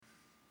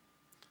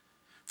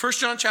1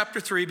 John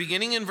chapter 3,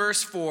 beginning in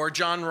verse 4,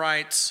 John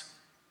writes,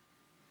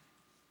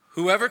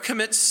 "Whoever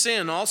commits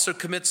sin also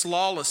commits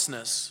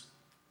lawlessness,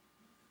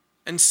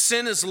 and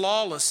sin is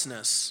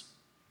lawlessness.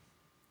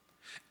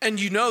 And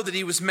you know that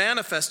he was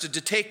manifested to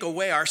take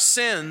away our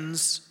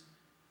sins,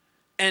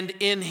 and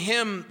in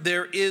him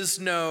there is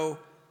no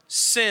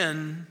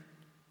sin.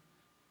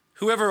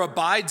 Whoever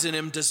abides in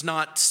him does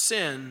not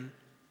sin.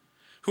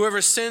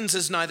 Whoever sins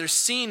has neither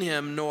seen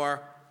him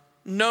nor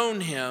known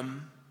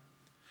him.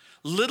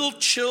 Little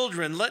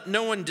children, let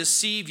no one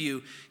deceive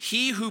you.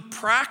 He who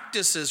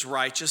practices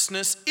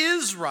righteousness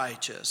is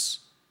righteous,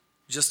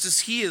 just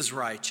as he is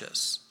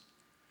righteous.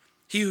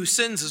 He who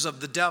sins is of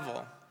the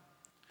devil,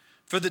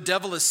 for the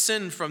devil has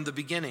sinned from the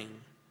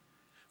beginning.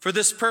 For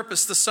this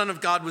purpose the Son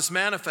of God was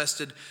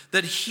manifested,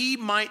 that he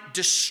might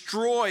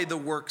destroy the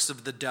works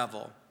of the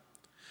devil.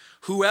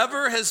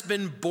 Whoever has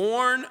been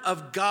born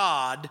of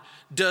God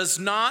does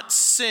not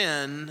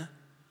sin,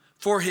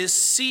 for his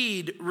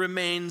seed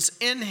remains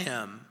in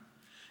him,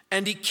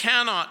 and he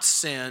cannot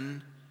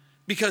sin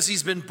because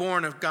he's been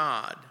born of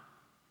God."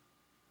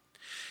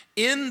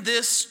 In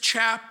this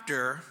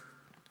chapter,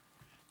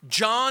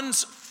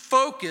 John's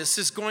focus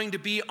is going to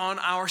be on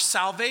our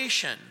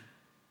salvation.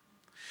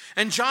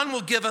 And John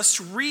will give us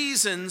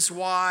reasons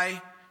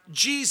why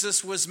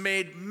Jesus was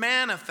made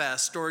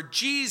manifest or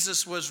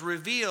Jesus was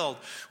revealed.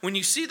 When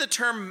you see the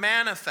term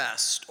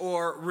manifest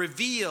or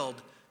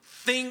revealed,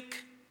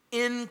 think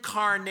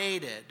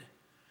incarnated.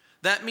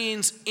 That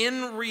means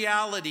in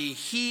reality,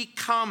 he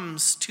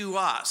comes to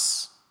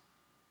us.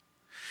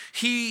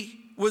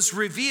 He was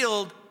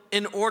revealed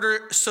in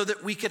order so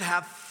that we could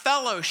have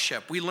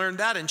fellowship. We learned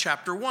that in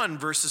chapter 1,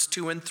 verses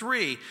 2 and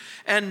 3.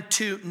 And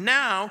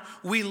now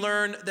we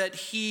learn that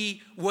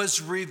he was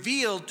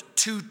revealed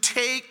to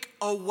take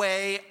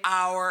away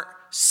our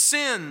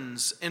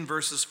sins in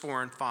verses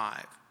 4 and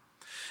 5.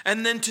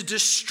 And then to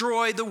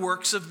destroy the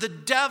works of the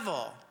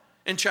devil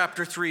in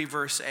chapter 3,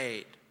 verse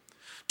 8.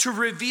 To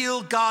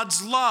reveal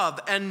God's love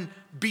and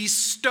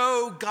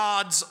bestow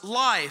God's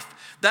life.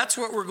 That's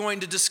what we're going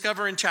to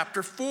discover in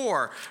chapter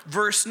 4,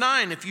 verse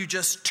 9. If you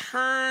just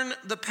turn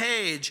the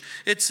page,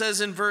 it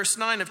says in verse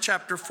 9 of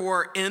chapter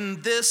 4,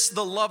 "In this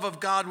the love of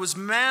God was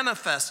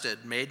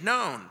manifested," made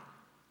known,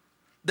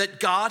 "that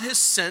God has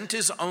sent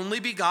his only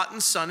begotten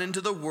Son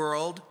into the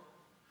world,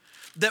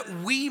 that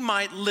we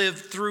might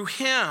live through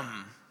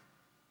him."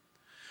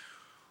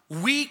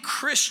 We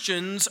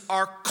Christians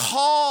are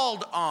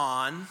called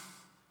on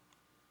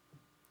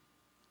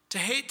to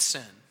hate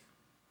sin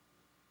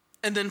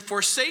and then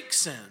forsake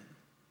sin.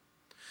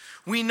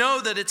 We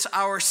know that it's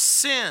our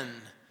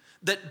sin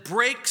that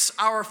breaks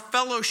our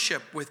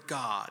fellowship with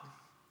God.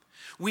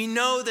 We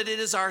know that it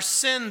is our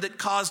sin that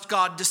caused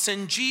God to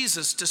send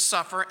Jesus to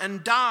suffer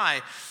and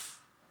die.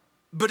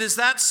 But is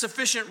that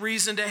sufficient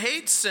reason to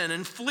hate sin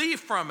and flee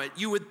from it?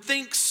 You would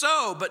think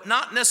so, but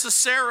not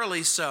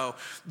necessarily so.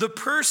 The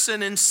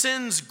person in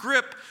sin's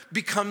grip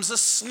becomes a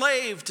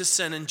slave to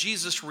sin, and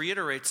Jesus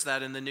reiterates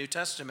that in the New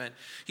Testament.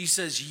 He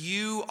says,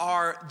 "You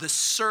are the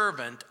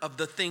servant of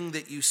the thing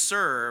that you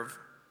serve."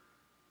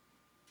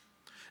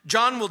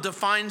 John will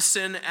define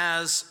sin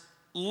as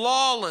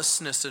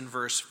lawlessness in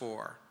verse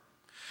 4.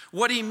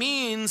 What he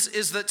means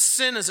is that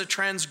sin is a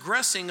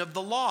transgressing of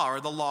the law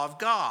or the law of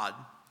God.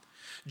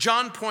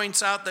 John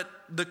points out that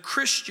the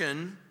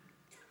Christian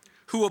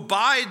who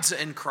abides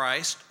in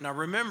Christ, now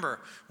remember,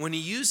 when he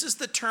uses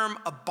the term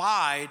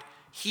abide,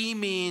 he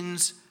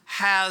means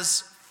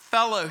has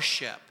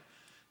fellowship.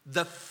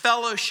 The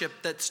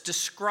fellowship that's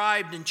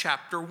described in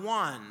chapter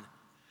 1.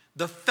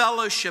 The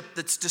fellowship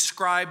that's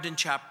described in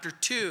chapter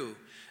 2.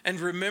 And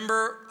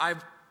remember,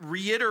 I've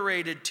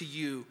reiterated to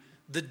you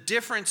the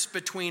difference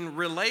between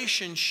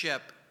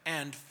relationship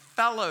and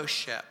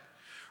fellowship.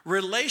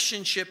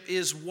 Relationship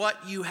is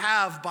what you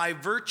have by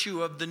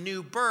virtue of the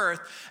new birth,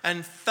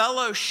 and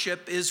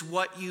fellowship is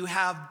what you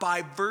have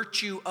by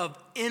virtue of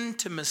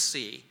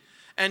intimacy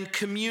and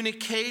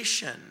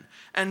communication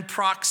and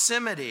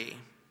proximity.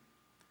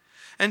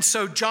 And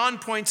so John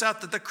points out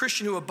that the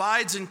Christian who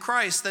abides in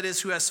Christ, that is,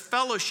 who has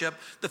fellowship,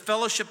 the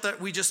fellowship that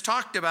we just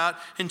talked about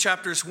in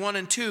chapters 1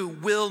 and 2,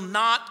 will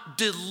not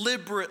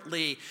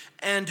deliberately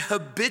and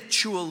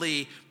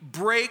habitually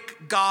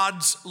break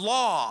God's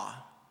law.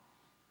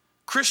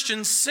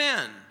 Christians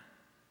sin.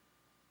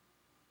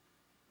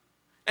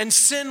 And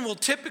sin will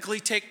typically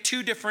take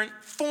two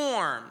different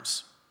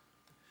forms.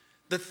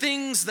 The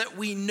things that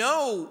we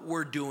know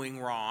we're doing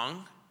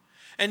wrong,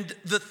 and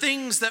the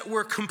things that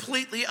we're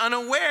completely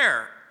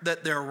unaware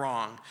that they're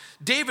wrong.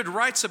 David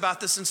writes about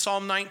this in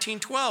Psalm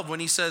 19:12 when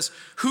he says,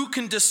 "Who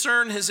can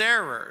discern his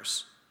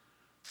errors?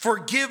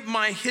 Forgive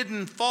my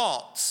hidden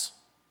faults.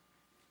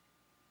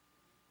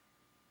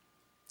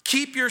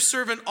 Keep your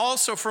servant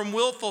also from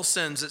willful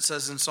sins," it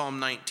says in Psalm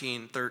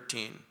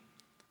 19:13.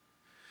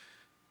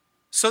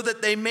 "So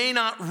that they may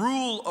not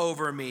rule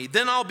over me.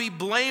 Then I'll be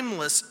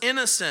blameless,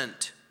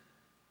 innocent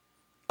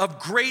of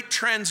great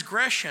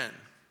transgression."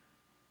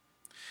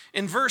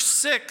 In verse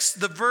 6,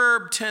 the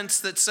verb tense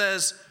that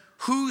says,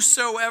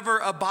 whosoever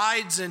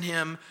abides in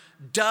him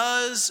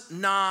does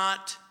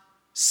not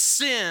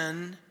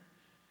sin,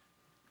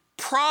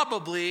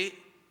 probably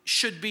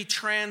should be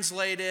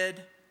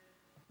translated,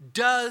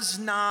 does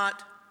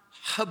not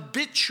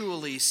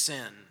habitually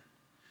sin,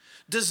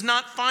 does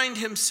not find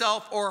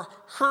himself or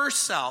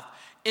herself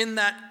in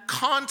that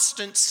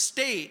constant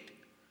state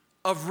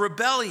of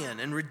rebellion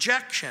and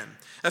rejection.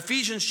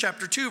 Ephesians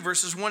chapter 2,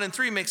 verses 1 and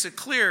 3 makes it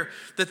clear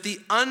that the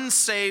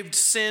unsaved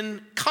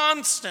sin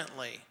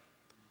constantly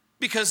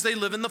because they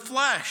live in the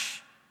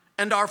flesh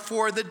and are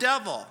for the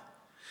devil.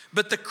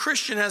 But the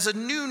Christian has a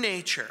new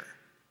nature.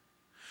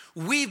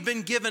 We've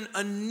been given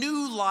a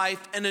new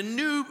life and a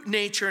new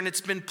nature, and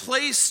it's been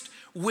placed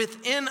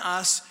within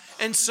us.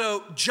 And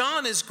so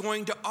John is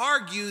going to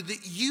argue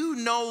that you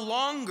no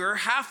longer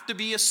have to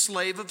be a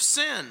slave of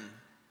sin.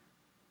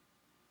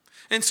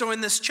 And so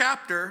in this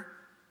chapter,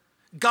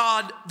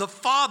 God the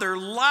Father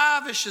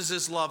lavishes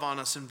his love on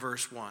us in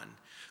verse 1,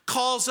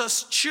 calls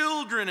us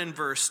children in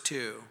verse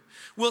 2,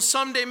 will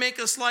someday make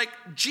us like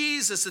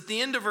Jesus at the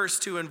end of verse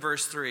 2 and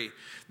verse 3.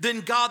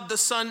 Then God the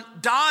Son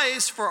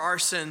dies for our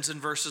sins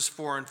in verses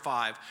 4 and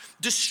 5,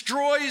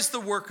 destroys the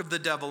work of the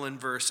devil in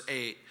verse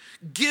 8,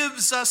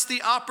 gives us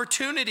the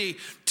opportunity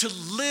to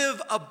live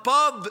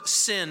above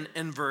sin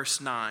in verse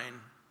 9.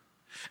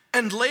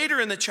 And later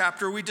in the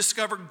chapter, we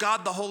discover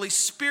God the Holy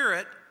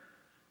Spirit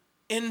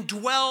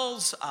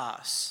indwells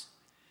us,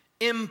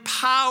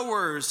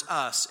 empowers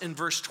us in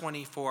verse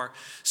 24.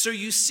 So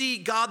you see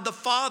God the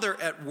Father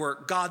at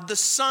work, God the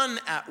Son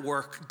at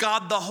work,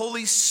 God the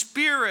Holy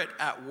Spirit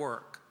at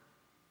work.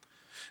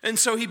 And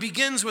so he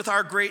begins with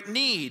our great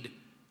need,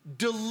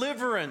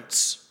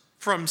 deliverance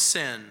from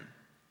sin.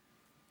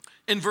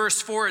 In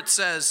verse 4 it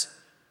says,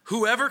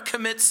 whoever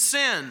commits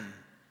sin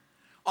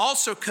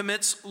also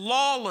commits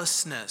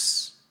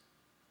lawlessness,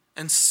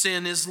 and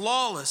sin is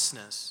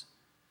lawlessness.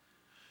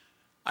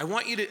 I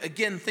want you to,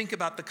 again, think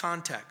about the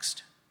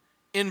context.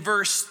 In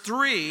verse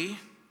 3,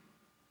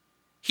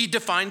 he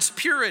defines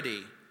purity.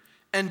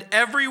 And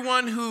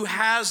everyone who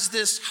has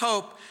this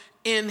hope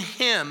in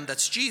him,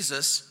 that's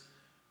Jesus,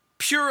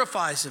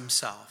 purifies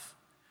himself,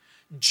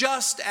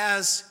 just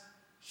as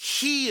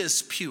he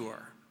is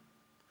pure.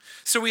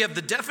 So we have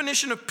the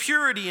definition of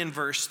purity in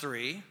verse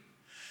 3,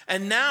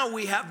 and now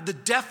we have the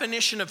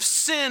definition of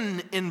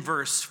sin in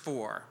verse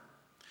 4.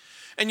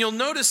 And you'll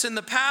notice in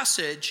the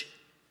passage,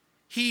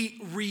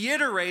 he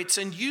reiterates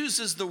and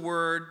uses the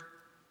word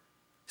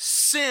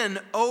sin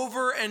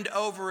over and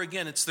over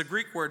again. It's the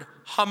Greek word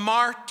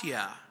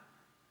hamartia.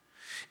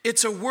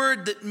 It's a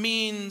word that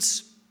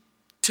means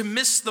to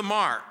miss the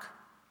mark.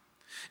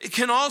 It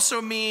can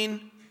also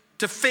mean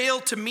to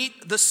fail to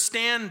meet the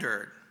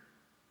standard.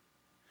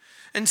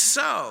 And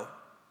so,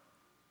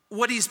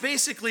 what he's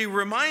basically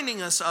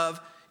reminding us of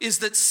is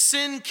that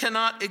sin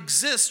cannot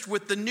exist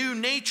with the new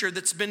nature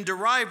that's been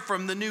derived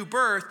from the new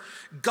birth.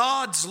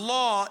 God's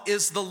law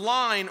is the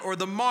line or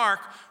the mark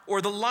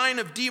or the line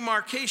of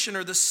demarcation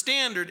or the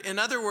standard. In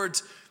other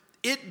words,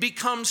 it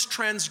becomes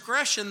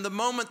transgression the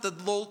moment that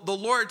the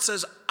Lord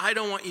says, I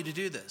don't want you to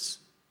do this.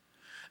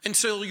 And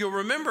so you'll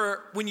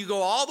remember when you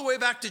go all the way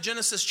back to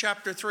Genesis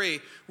chapter 3,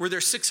 were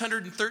there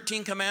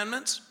 613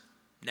 commandments?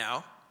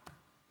 No.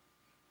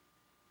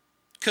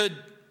 Could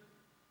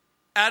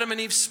Adam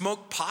and Eve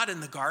smoke pot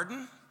in the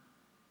garden?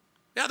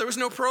 Yeah, there was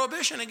no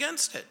prohibition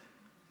against it.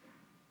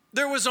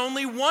 There was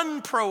only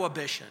one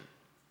prohibition.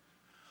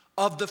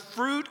 Of the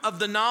fruit of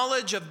the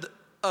knowledge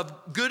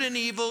of good and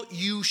evil,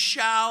 you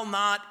shall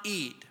not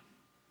eat.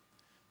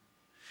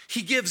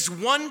 He gives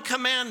one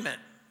commandment,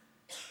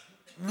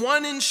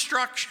 one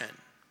instruction.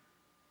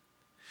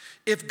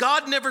 If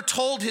God never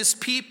told his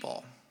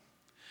people,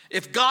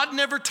 if God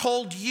never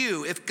told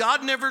you, if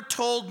God never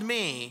told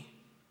me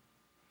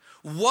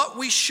what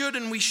we should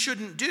and we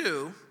shouldn't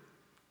do,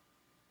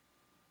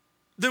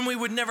 then we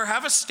would never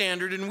have a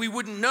standard and we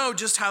wouldn't know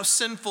just how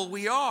sinful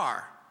we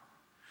are.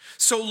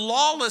 So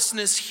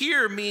lawlessness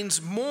here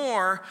means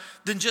more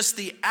than just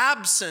the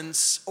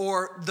absence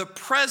or the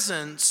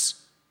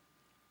presence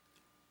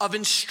of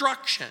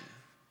instruction.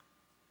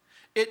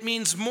 It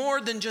means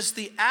more than just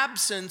the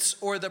absence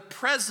or the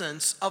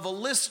presence of a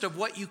list of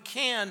what you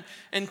can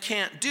and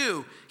can't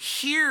do.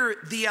 Here,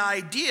 the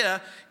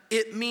idea,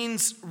 it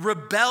means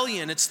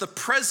rebellion. It's the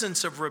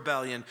presence of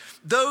rebellion.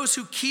 Those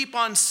who keep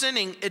on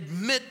sinning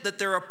admit that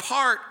they're a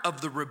part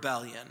of the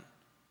rebellion.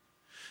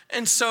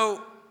 And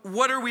so,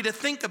 what are we to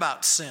think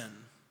about sin?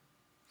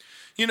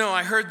 You know,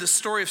 I heard the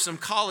story of some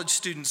college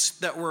students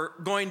that were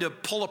going to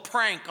pull a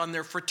prank on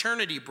their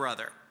fraternity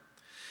brother.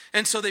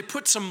 And so they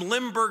put some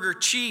Limburger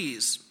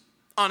cheese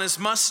on his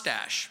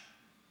mustache.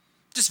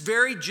 Just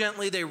very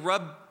gently, they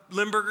rubbed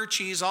Limburger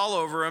cheese all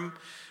over him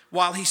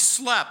while he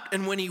slept.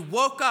 And when he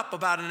woke up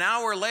about an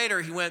hour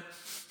later, he went,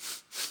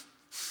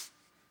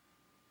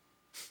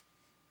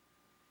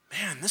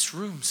 man, this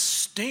room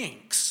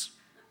stinks.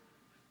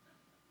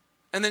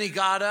 And then he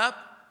got up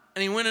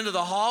and he went into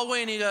the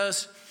hallway and he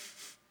goes,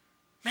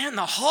 man,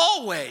 the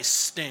hallway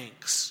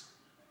stinks.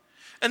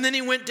 And then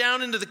he went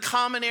down into the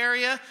common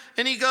area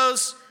and he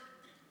goes,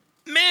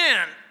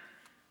 man,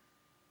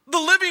 The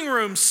living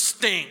room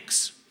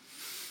stinks.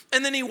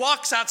 And then he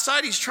walks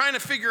outside. He's trying to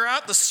figure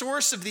out the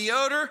source of the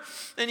odor.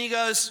 And he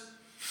goes,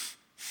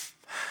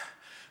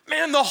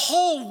 man, the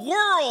whole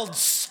world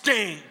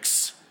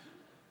stinks.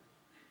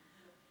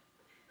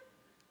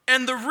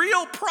 And the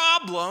real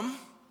problem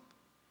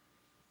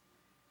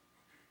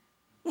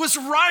was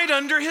right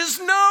under his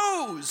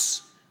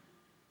nose.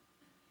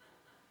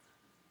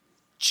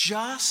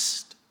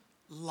 Just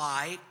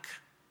like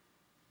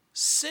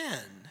sin.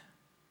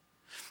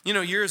 You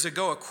know, years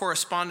ago, a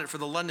correspondent for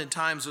the London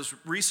Times was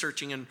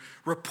researching and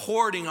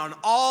reporting on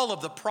all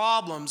of the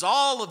problems,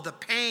 all of the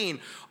pain,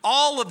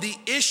 all of the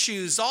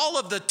issues, all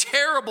of the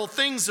terrible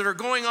things that are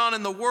going on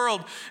in the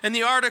world. And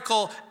the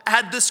article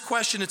had this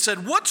question. It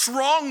said, "What's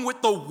wrong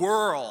with the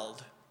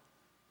world?"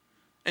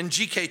 And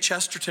G.K.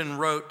 Chesterton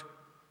wrote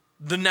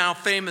the now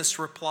famous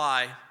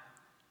reply,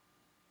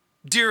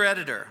 "Dear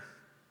editor,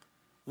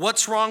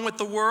 what's wrong with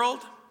the world?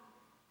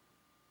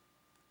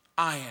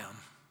 I am.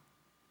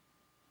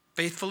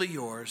 Faithfully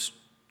yours,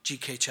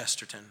 G.K.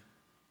 Chesterton."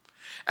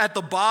 At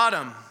the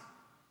bottom,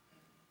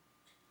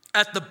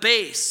 at the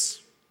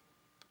base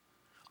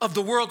of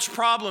the world's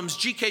problems,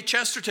 G.K.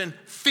 Chesterton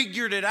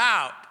figured it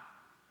out.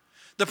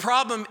 The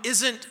problem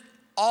isn't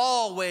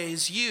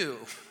always you.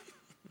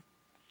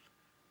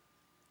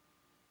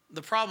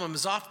 The problem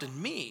is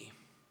often me.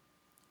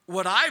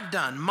 What I've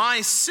done, my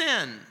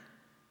sin.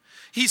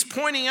 He's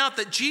pointing out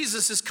that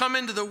Jesus has come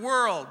into the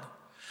world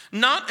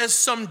not as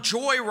some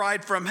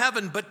joyride from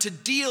heaven, but to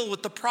deal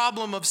with the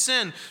problem of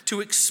sin, to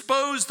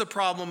expose the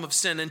problem of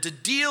sin, and to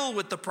deal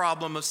with the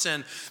problem of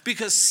sin.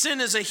 Because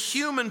sin is a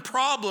human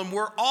problem.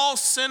 We're all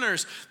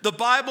sinners. The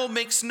Bible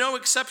makes no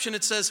exception.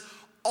 It says,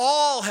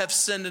 all have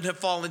sinned and have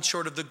fallen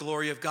short of the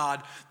glory of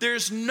God.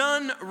 There's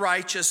none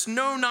righteous,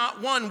 no,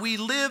 not one. We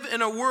live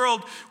in a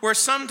world where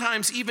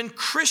sometimes even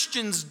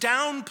Christians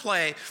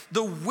downplay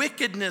the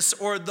wickedness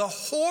or the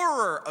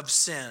horror of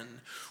sin.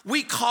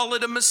 We call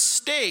it a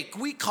mistake.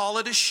 We call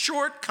it a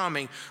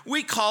shortcoming.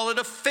 We call it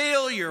a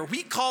failure.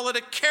 We call it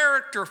a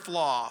character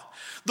flaw.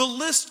 The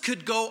list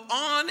could go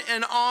on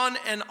and on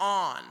and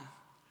on.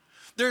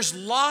 There's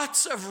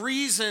lots of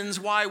reasons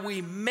why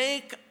we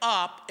make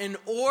up in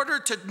order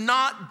to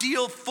not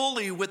deal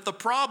fully with the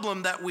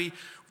problem that we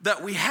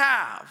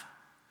have.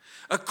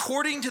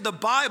 According to the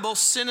Bible,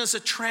 sin is a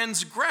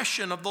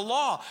transgression of the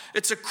law.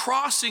 It's a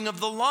crossing of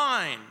the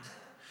line.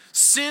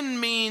 Sin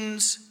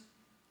means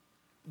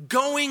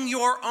going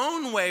your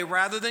own way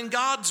rather than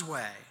God's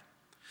way.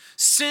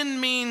 Sin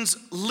means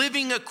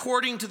living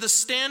according to the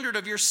standard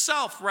of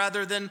yourself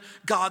rather than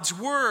God's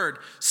word.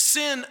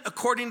 Sin,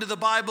 according to the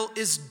Bible,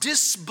 is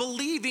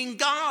disbelieving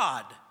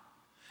God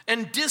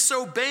and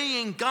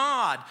disobeying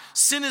God.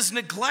 Sin is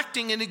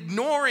neglecting and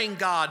ignoring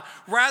God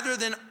rather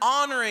than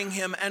honoring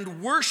him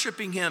and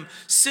worshiping him.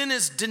 Sin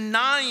is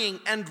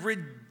denying and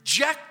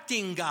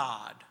rejecting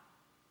God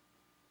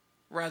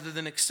rather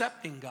than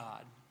accepting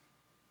God.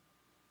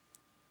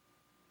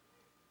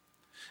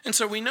 And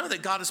so we know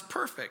that God is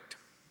perfect.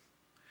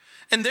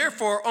 And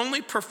therefore,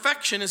 only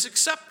perfection is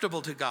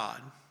acceptable to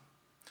God.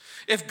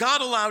 If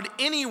God allowed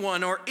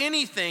anyone or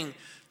anything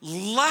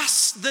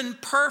less than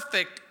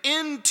perfect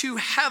into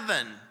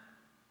heaven,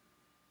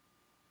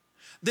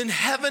 then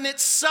heaven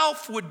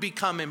itself would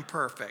become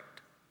imperfect.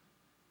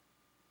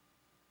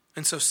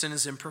 And so sin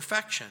is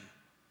imperfection,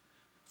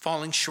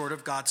 falling short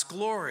of God's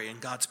glory and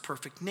God's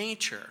perfect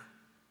nature.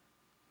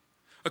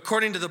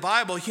 According to the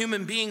Bible,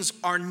 human beings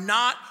are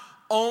not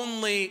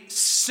only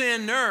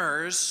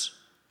sinners,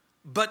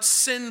 but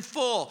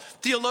sinful.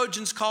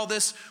 Theologians call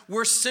this,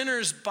 we're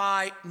sinners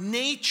by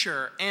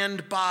nature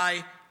and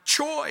by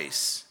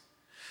choice.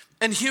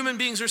 And human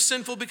beings are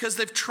sinful because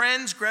they've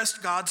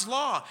transgressed God's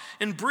law.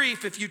 In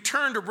brief, if you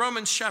turn to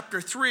Romans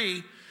chapter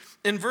 3,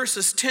 in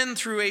verses 10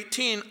 through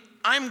 18,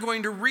 I'm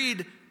going to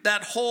read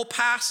that whole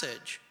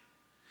passage.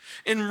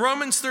 In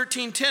Romans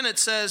 13:10, it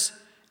says,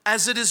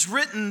 "As it is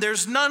written,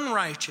 there's none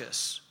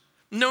righteous,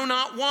 no,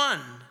 not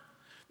one.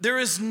 There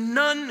is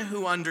none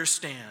who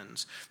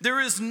understands.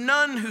 There is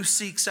none who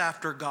seeks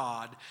after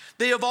God.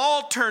 They have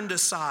all turned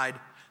aside.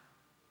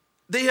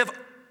 They have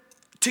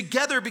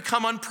together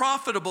become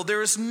unprofitable.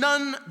 There is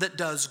none that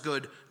does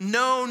good.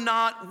 No,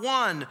 not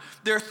one.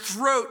 Their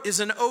throat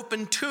is an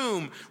open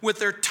tomb. With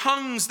their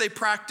tongues they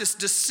practice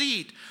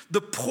deceit.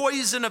 The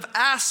poison of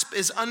asp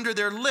is under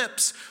their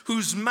lips,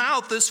 whose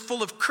mouth is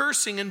full of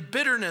cursing and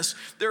bitterness.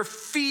 Their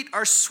feet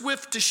are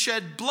swift to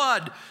shed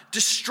blood.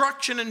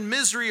 Destruction and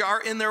misery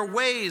are in their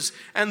ways,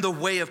 and the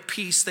way of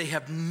peace they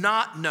have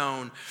not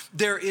known.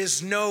 There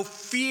is no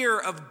fear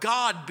of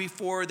God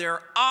before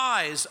their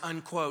eyes,"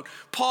 unquote.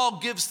 Paul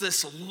gives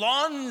this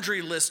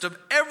laundry list of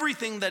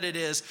everything that it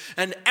is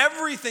and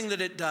everything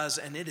that it does,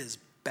 and it is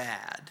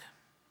bad.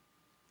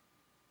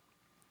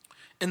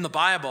 In the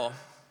Bible,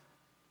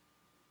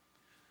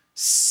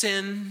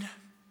 sin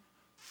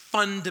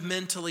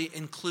fundamentally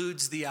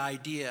includes the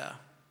idea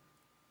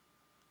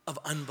of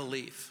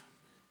unbelief,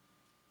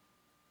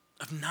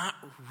 of not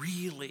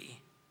really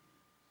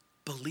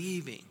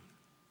believing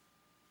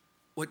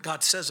what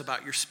God says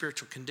about your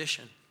spiritual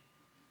condition.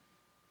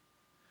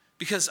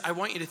 Because I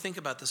want you to think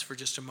about this for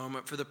just a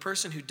moment. For the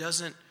person who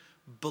doesn't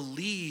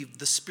believe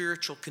the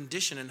spiritual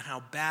condition and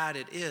how bad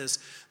it is,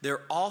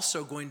 they're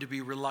also going to be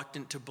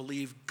reluctant to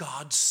believe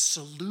God's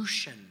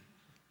solution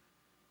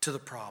to the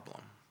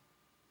problem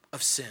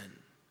of sin,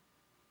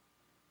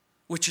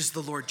 which is the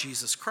Lord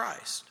Jesus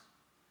Christ.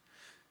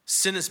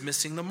 Sin is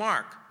missing the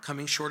mark,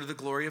 coming short of the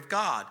glory of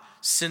God.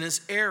 Sin is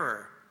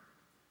error.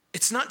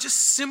 It's not just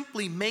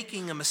simply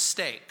making a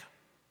mistake.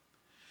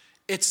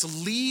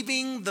 It's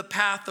leaving the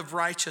path of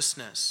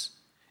righteousness.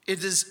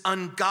 It is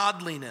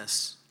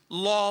ungodliness,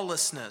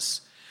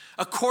 lawlessness.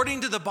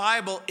 According to the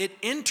Bible, it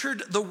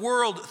entered the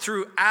world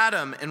through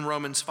Adam in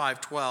Romans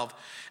 5:12.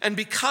 And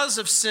because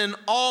of sin,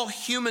 all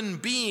human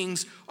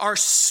beings are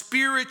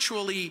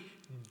spiritually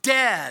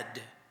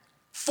dead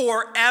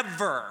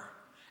forever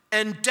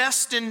and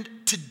destined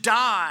to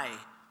die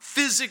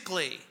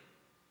physically.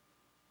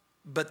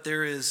 But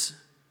there is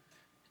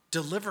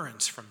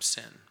deliverance from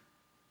sin.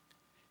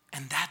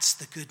 And that's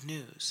the good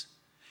news.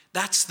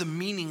 That's the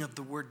meaning of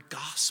the word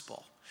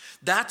gospel.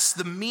 That's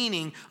the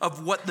meaning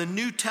of what the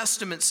New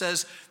Testament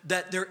says,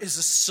 that there is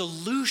a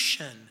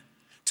solution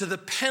to the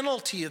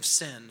penalty of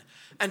sin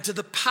and to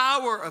the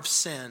power of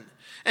sin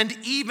and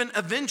even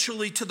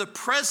eventually to the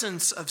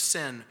presence of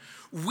sin.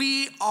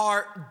 We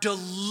are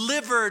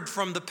delivered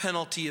from the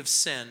penalty of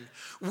sin.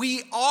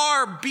 We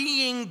are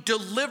being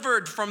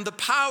delivered from the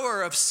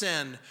power of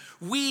sin.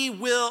 We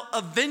will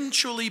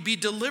eventually be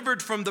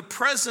delivered from the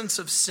presence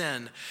of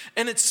sin.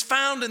 And it's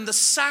found in the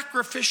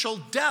sacrificial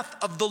death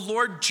of the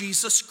Lord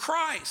Jesus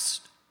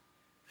Christ.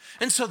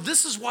 And so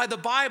this is why the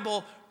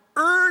Bible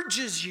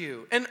urges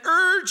you and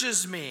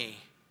urges me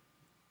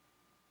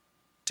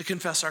to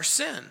confess our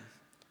sin,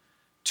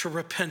 to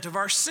repent of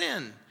our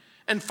sin,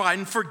 and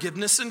find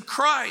forgiveness in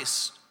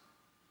Christ.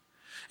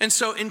 And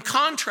so in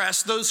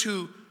contrast, those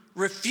who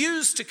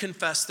refuse to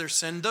confess their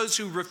sin, those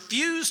who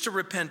refuse to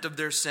repent of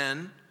their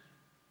sin,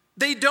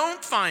 they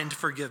don't find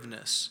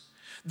forgiveness.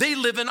 They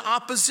live in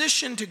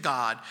opposition to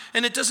God.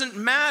 And it doesn't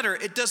matter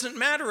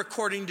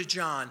according to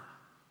John,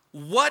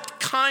 what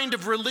kind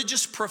of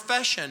religious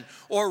profession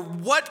or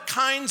what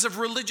kinds of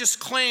religious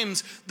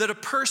claims that a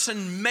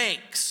person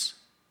makes.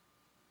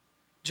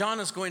 John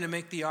is going to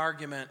make the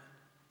argument,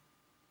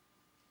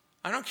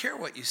 I don't care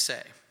what you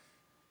say.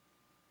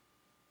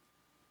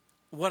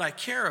 What I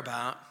care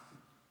about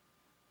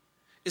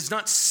is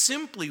not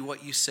simply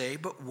what you say,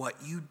 but what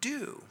you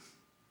do.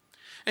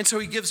 And so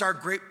he gives our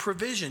great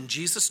provision.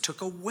 Jesus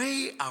took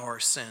away our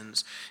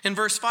sins. In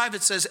verse 5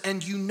 it says,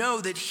 and you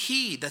know that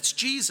he, that's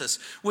Jesus,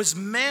 was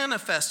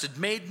manifested,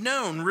 made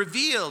known,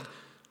 revealed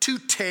to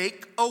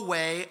take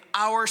away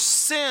our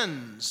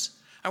sins.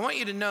 I want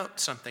you to note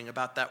something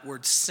about that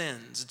word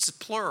sins. It's a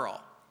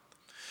plural.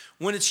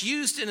 When it's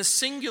used in a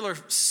singular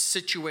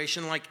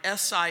situation like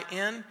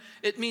S-I-N,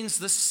 it means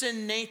the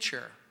sin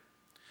nature.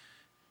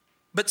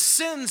 But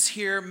sins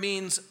here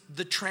means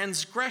the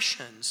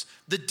transgressions,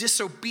 the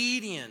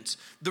disobedience,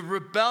 the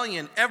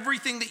rebellion,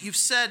 everything that you've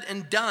said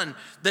and done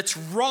that's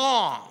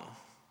wrong.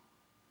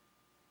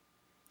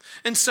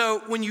 And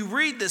so when you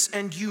read this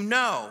and you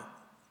know,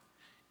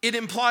 it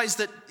implies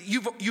that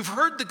you've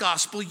heard the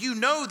gospel, you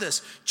know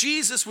this.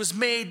 Jesus was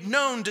made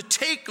known to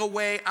take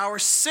away our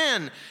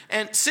sins,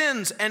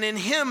 and in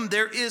him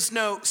there is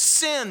no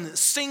sin,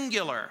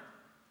 singular.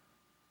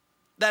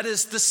 That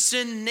is the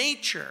sin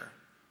nature.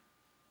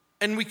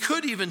 And we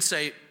could even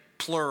say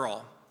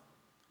plural.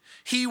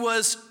 He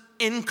was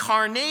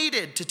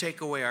incarnated to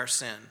take away our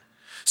sin.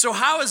 So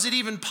how is it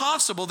even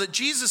possible that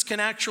Jesus can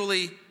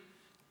actually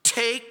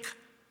take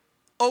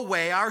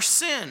away our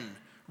sin,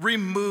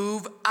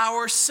 remove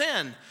our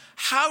sin?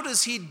 How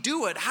does he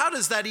do it? How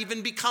does that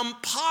even become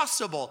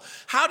possible?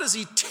 How does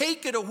he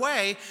take it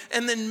away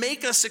and then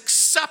make us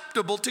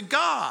acceptable to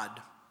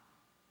God?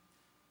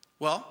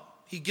 Well,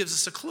 he gives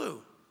us a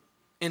clue.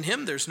 In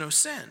him, there's no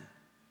sin.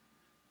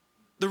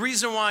 The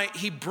reason why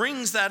he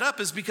brings that up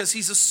is because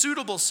he's a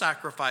suitable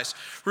sacrifice.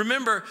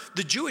 Remember,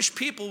 the Jewish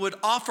people would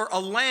offer a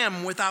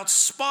lamb without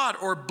spot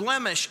or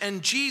blemish,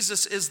 and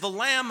Jesus is the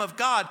Lamb of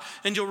God.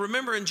 And you'll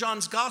remember in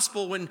John's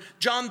gospel, when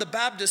John the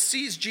Baptist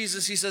sees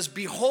Jesus, he says,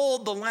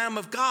 behold the Lamb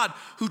of God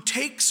who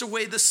takes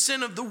away the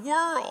sin of the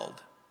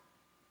world.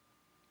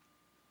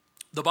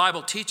 The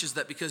Bible teaches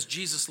that because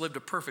Jesus lived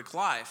a perfect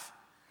life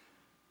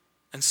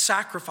and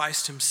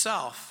sacrificed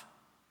himself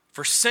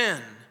for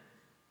sin,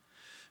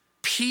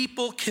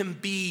 people can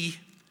be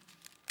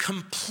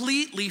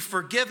completely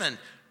forgiven.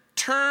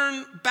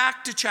 Turn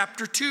back to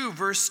chapter 2,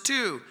 verse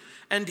 2.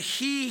 And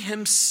he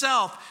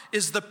himself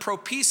is the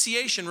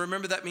propitiation.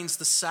 Remember, that means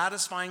the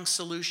satisfying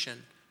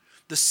solution,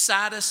 the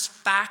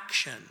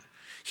satisfaction.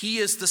 He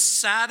is the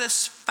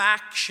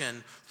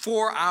satisfaction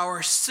for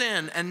our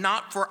sin, and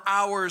not for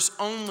ours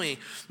only,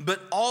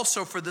 but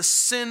also for the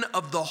sin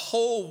of the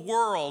whole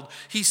world.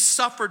 He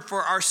suffered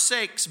for our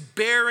sakes,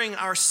 bearing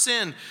our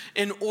sin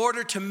in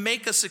order to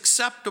make us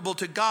acceptable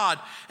to God.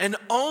 And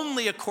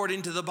only,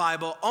 according to the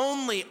Bible,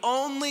 only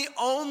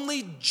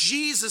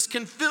Jesus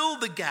can fill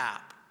the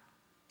gap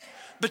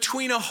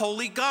between a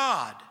holy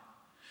God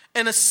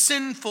and a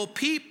sinful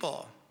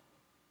people.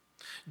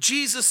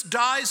 Jesus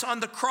dies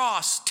on the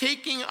cross,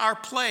 taking our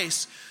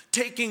place,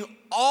 taking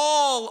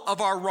all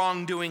of our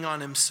wrongdoing on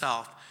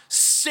himself,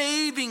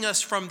 saving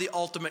us from the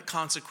ultimate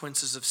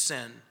consequences of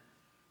sin,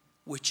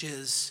 which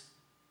is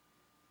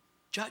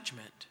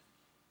judgment.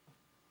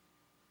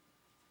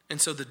 And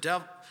so the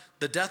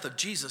death of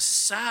Jesus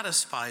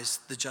satisfies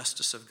the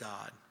justice of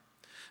God.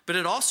 But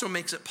it also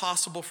makes it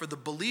possible for the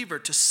believer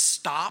to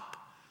stop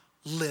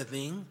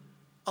living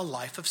a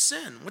life of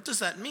sin. What does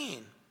that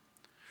mean?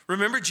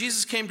 Remember,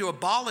 Jesus came to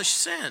abolish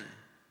sin.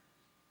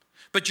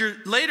 But you're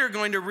later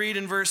going to read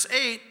in verse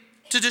 8,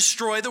 to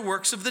destroy the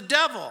works of the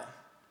devil.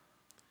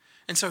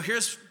 And so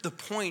here's the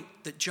point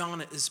that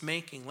John is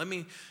making. Let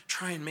me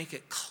try and make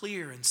it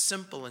clear and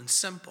simple and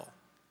simple.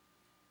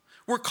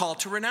 We're called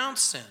to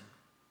renounce sin.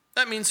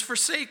 That means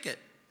forsake it.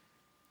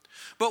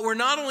 But we're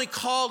not only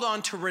called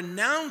on to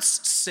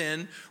renounce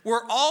sin,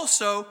 we're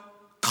also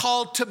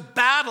called to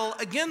battle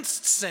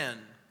against sin.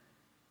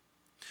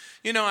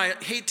 You know, I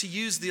hate to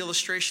use the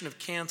illustration of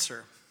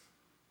cancer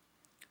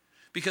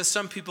because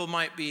some people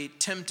might be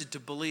tempted to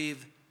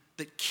believe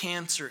that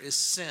cancer is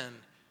sin.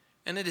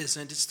 And it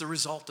isn't. It's the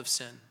result of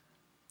sin.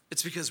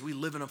 It's because we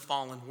live in a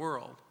fallen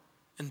world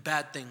and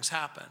bad things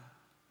happen.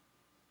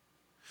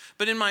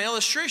 But in my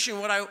illustration,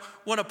 what I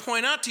want to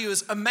point out to you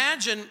is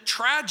imagine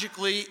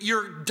tragically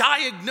you're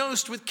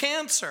diagnosed with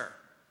cancer.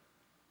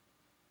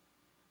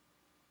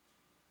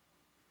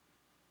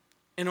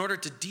 In order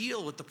to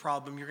deal with the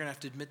problem, you're going to have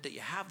to admit that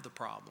you have the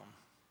problem.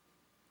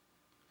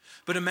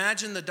 But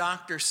imagine the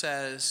doctor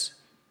says,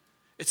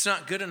 it's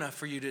not good enough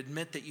for you to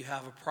admit that you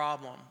have a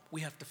problem.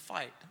 We have to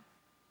fight.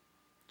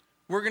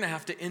 We're going to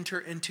have to enter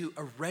into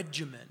a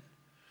regimen.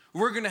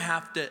 We're going to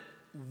have to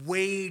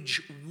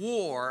wage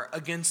war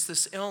against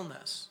this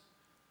illness.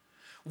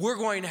 We're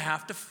going to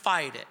have to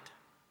fight it.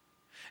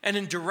 And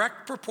in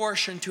direct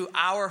proportion to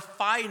our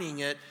fighting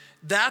it,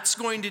 that's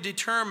going to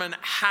determine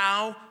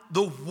how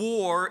the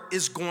war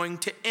is going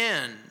to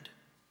end.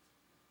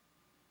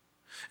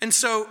 And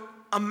so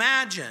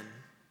imagine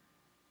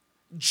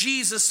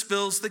Jesus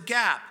fills the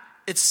gap.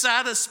 It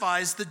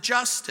satisfies the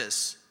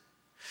justice.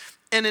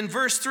 And in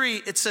verse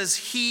 3, it says,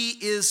 he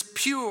is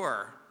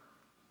pure.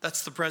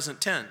 That's the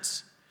present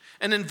tense.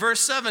 And in verse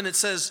 7, it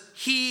says,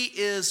 he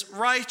is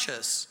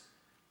righteous.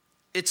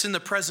 It's in the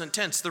present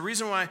tense. The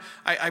reason why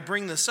I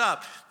bring this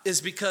up is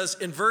because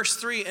in verse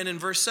 3 and in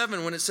verse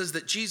 7, when it says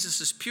that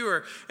Jesus is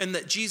pure and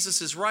that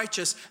Jesus is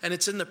righteous, and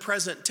it's in the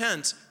present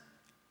tense,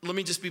 let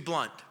me just be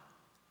blunt.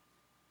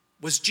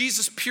 Was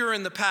Jesus pure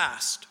in the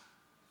past?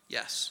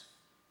 Yes.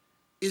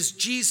 Is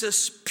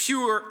Jesus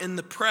pure in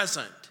the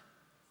present?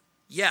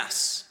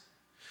 Yes.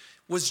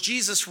 Was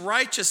Jesus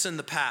righteous in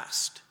the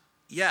past?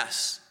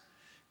 Yes.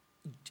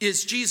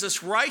 Is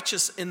Jesus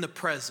righteous in the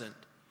present?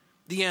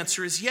 The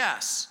answer is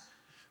yes.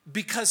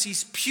 Because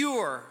he's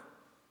pure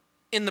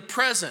in the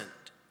present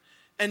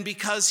and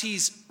because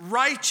he's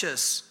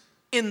righteous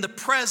in the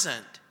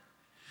present.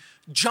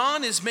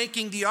 John is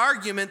making the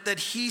argument that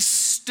he's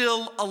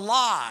still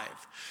alive.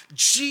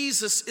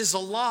 Jesus is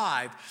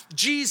alive.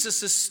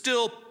 Jesus is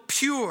still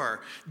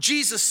pure.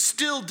 Jesus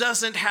still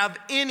doesn't have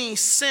any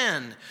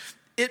sin.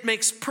 It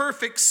makes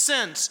perfect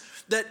sense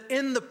that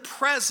in the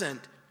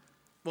present,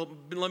 well,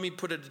 let me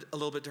put it a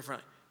little bit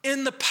differently.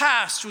 In the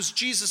past, was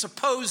Jesus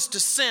opposed to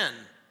sin?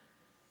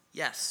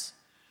 Yes.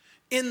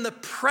 In the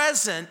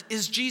present,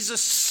 is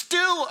Jesus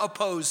still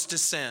opposed to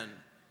sin?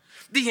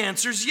 The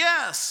answer is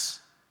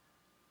yes.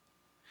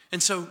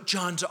 And so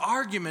John's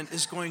argument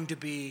is going to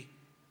be,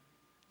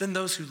 then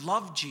those who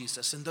love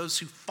Jesus and those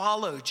who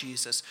follow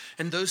Jesus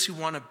and those who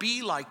want to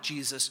be like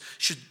Jesus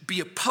should be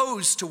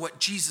opposed to what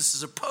Jesus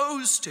is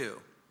opposed to.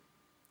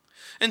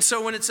 And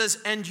so when it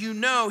says, and you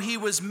know he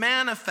was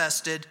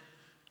manifested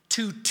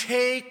to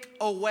take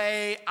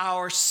away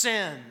our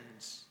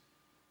sins,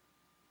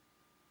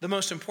 the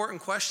most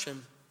important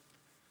question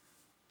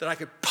that I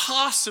could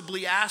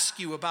possibly ask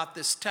you about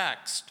this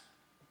text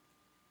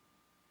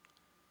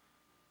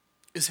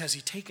is, has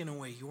he taken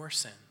away your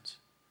sins?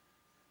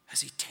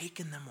 Has he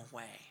taken them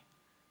away?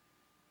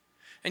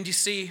 And you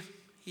see,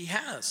 he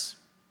has.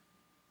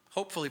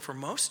 Hopefully for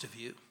most of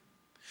you.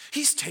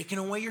 He's taken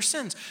away your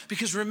sins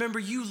because remember,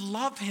 you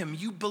love him,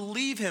 you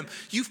believe him,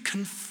 you've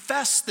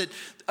confessed that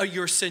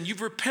your sin,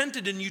 you've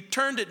repented and you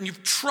turned it and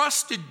you've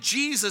trusted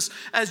Jesus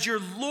as your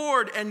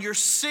Lord and your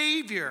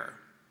Savior.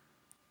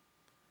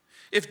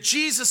 If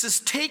Jesus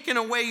has taken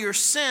away your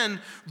sin,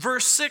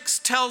 verse 6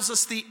 tells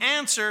us the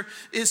answer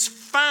is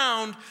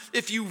found.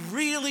 If you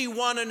really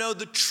want to know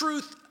the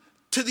truth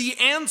to the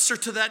answer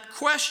to that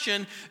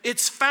question,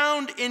 it's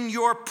found in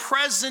your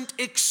present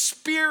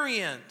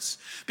experience.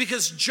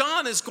 Because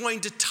John is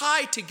going to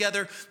tie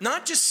together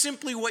not just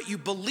simply what you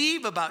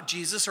believe about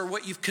Jesus or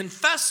what you've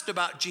confessed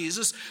about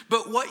Jesus,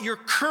 but what you're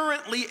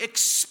currently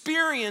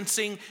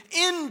experiencing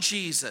in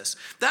Jesus.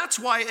 That's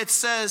why it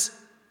says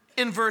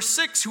in verse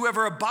 6,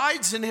 whoever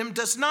abides in him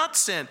does not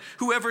sin.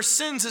 Whoever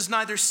sins has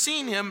neither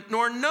seen him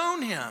nor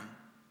known him.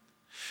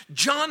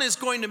 John is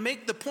going to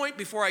make the point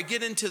before I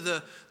get into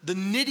the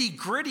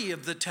nitty-gritty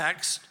of the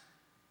text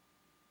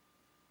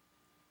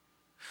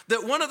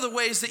that one of the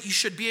ways that you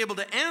should be able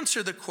to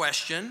answer the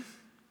question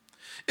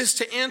is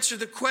to answer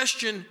the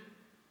question,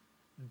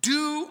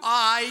 do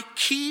I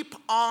keep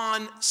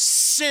on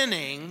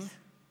sinning,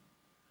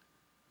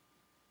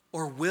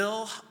 or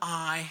will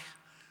I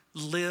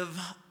live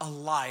a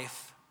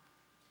life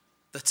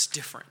that's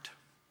different?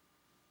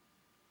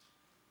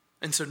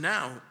 And so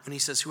now, when he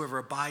says whoever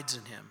abides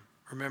in him,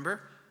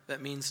 remember,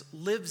 that means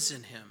lives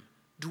in him,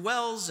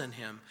 dwells in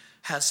him,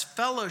 has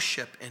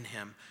fellowship in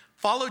him.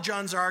 Follow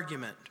John's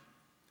argument.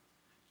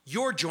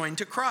 You're joined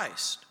to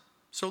Christ,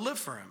 so live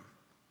for him.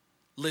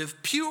 Live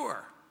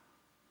pure.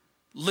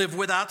 Live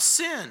without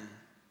sin.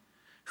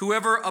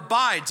 Whoever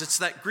abides, it's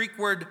that Greek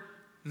word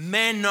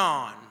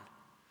menon,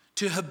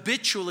 to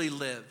habitually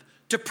live,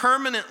 to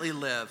permanently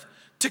live,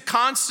 to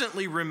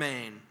constantly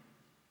remain.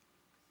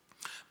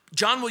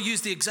 John will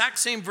use the exact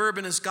same verb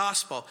in his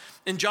gospel.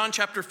 In John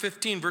chapter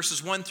 15,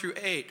 verses 1 through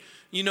 8,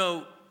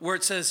 where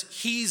it says,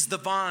 he's the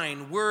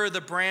vine, we're the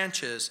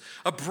branches.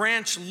 A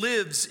branch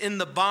lives in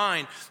the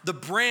vine. The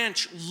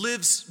branch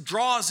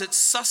draws its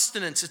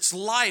sustenance, its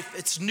life,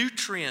 its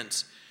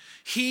nutrients.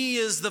 He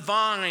is the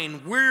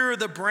vine, we're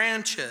the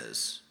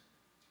branches.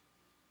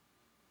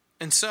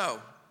 And so,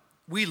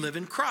 we live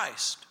in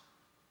Christ.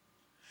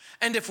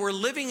 And if we're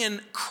living in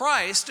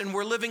Christ and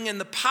we're living in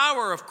the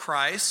power of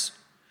Christ,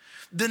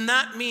 then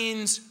that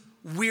means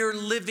we're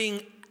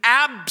living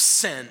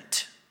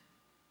absent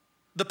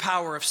the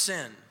power of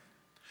sin.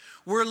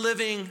 We're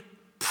living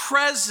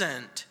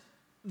present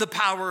the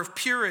power of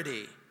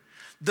purity.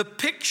 The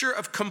picture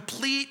of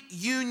complete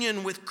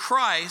union with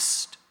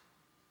Christ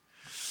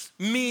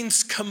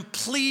means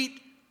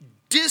complete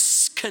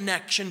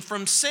disconnection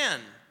from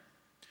sin.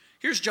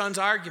 Here's John's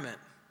argument.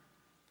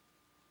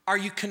 Are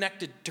you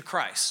connected to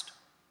Christ?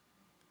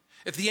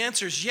 If the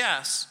answer is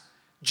yes,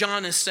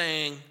 John is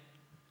saying,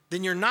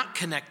 then you're not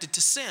connected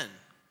to sin.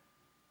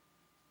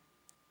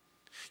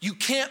 You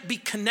can't be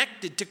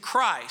connected to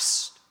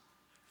Christ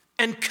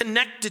and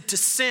connected to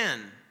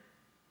sin.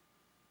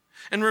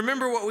 And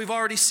remember what we've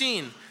already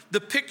seen. The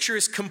picture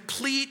is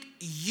complete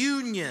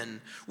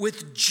union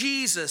with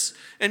Jesus.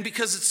 And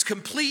because it's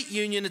complete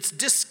union, it's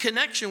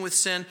disconnection with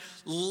sin.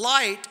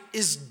 Light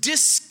is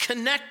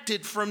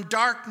disconnected from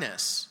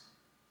darkness.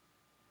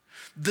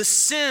 The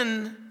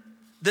sin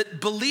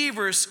that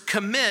believers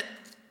commit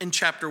in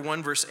chapter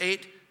 1, verse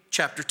 8,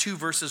 chapter 2,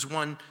 verses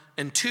 1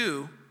 and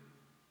 2,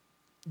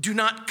 do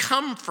not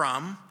come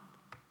from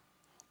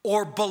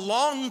or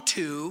belong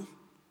to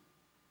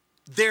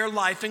their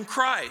life in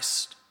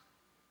Christ.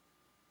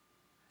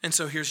 And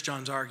so here's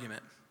John's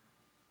argument.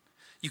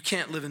 You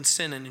can't live in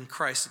sin and in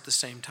Christ at the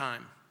same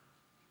time.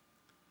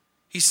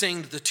 He's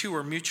saying that the two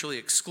are mutually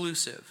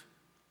exclusive.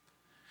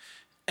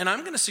 And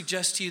I'm going to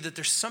suggest to you that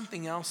there's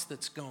something else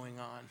that's going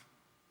on.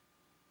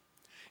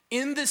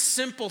 In this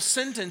simple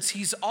sentence,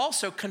 he's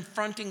also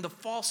confronting the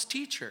false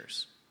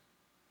teachers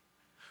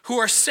who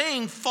are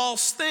saying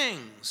false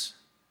things.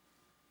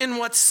 In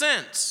what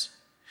sense?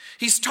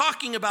 He's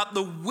talking about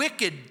the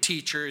wicked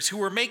teachers who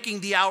were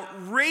making the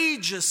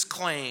outrageous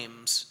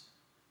claims.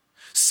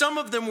 Some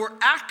of them were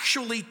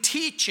actually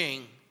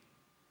teaching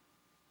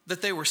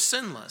that they were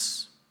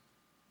sinless.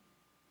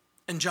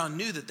 And John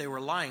knew that they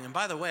were lying. And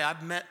by the way,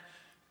 I've met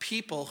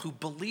people who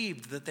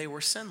believed that they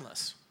were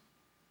sinless.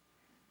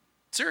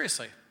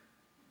 Seriously.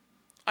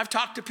 I've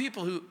talked to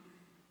people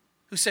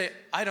who say,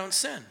 I don't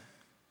sin.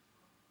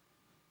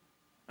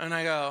 And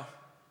I go,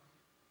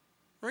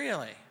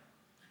 really?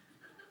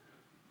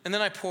 And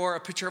then I pour a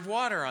pitcher of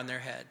water on their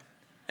head.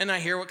 And I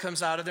hear what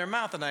comes out of their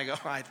mouth. And I go,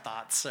 I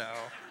thought so.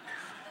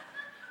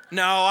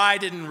 No, I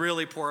didn't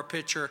really pour a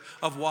pitcher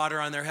of water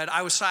on their head.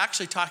 I was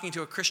actually talking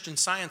to a Christian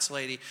Science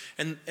lady,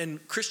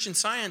 and Christian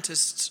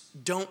scientists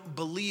don't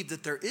believe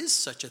that there is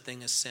such a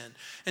thing as sin.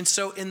 And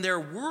so in their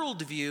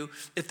worldview,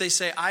 if they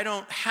say, I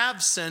don't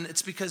have sin,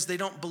 it's because they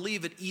don't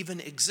believe it even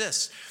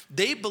exists.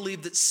 They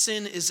believe that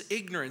sin is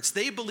ignorance.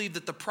 They believe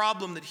that the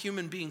problem that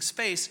human beings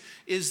face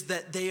is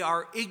that they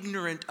are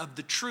ignorant of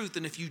the truth,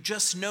 and if you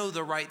just know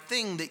the right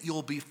thing, that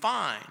you'll be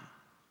fine.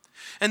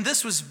 And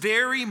this was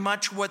very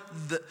much what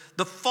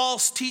the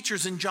false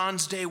teachers in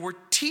John's day were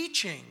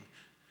teaching.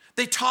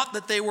 They taught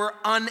that they were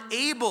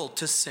unable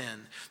to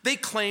sin. They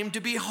claimed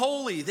to be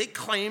holy. They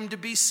claimed to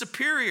be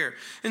superior.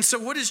 And so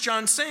what is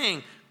John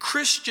saying?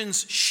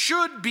 Christians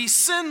should be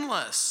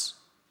sinless,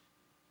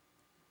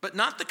 but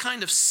not the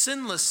kind of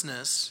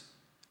sinlessness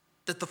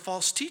that the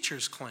false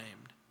teachers claimed.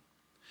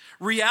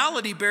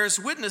 Reality bears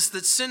witness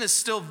that sin is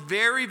still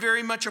very,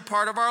 very much a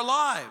part of our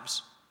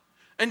lives,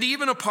 and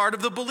even a part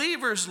of the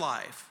believer's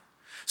life.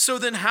 So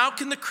then how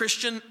can the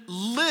Christian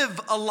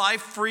live a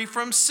life free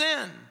from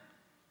sin?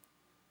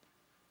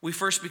 We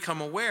first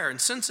become aware and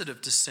sensitive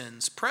to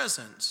sin's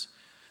presence.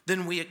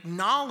 Then we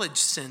acknowledge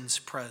sin's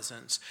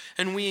presence,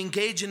 and we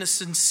engage in a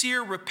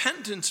sincere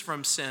repentance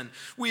from sin.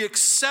 We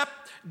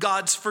accept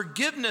God's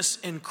forgiveness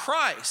in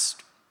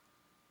Christ.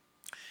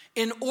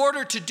 In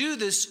order to do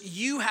this,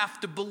 you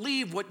have to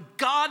believe what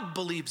God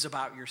believes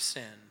about your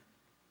sin.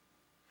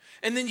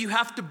 And then you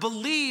have to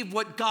believe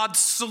what God's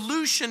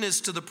solution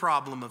is to the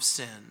problem of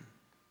sin.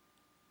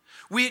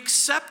 We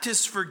accept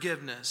his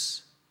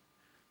forgiveness.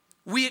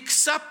 We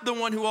accept the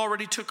one who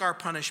already took our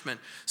punishment.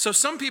 So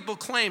some people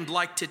claimed,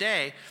 like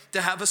today,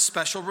 to have a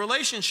special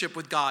relationship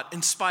with God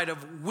in spite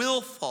of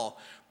willful,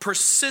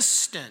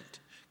 persistent,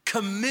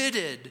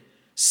 committed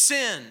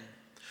sin.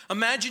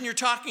 Imagine you're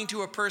talking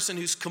to a person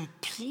who's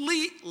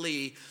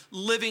completely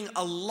living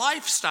a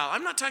lifestyle.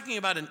 I'm not talking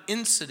about an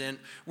incident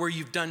where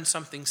you've done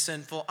something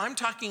sinful. I'm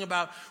talking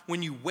about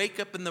when you wake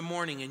up in the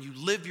morning and you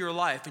live your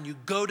life and you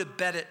go to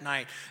bed at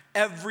night,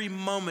 every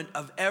moment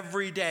of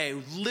every day,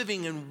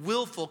 living in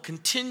willful,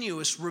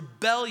 continuous,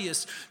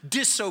 rebellious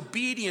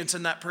disobedience.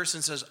 And that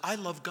person says, I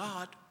love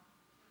God.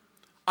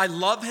 I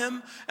love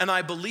him, and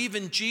I believe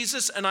in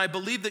Jesus, and I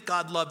believe that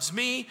God loves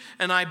me,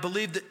 and I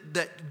believe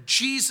that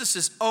Jesus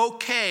is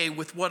okay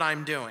with what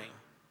I'm doing.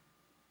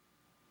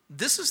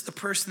 This is the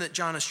person that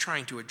John is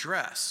trying to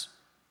address.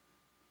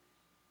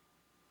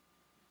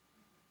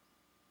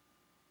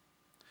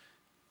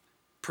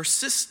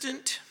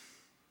 Persistent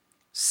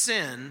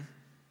sin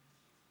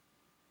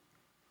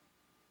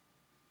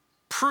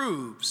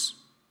proves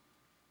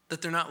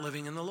that they're not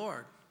living in the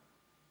Lord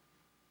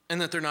and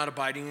that they're not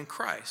abiding in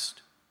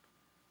Christ.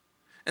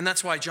 And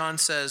that's why John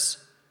says,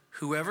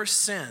 whoever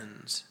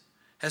sins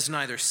has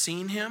neither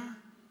seen him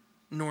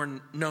nor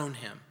known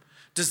him.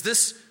 Does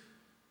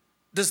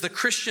the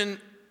Christian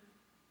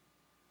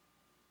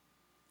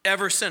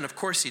ever sin? Of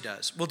course he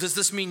does. Well, does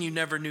this mean you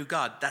never knew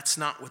God? That's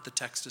not what the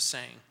text is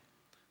saying.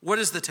 What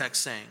is the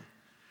text saying?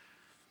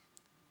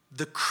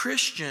 The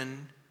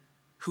Christian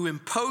who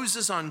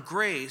imposes on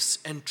grace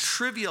and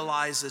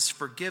trivializes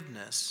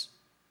forgiveness,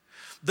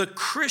 the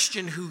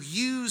Christian who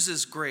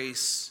uses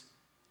grace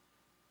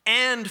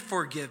and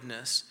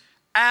forgiveness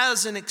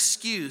as an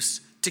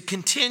excuse to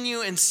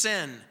continue in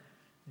sin,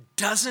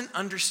 doesn't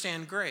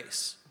understand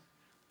grace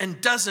and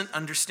doesn't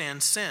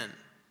understand sin.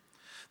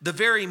 The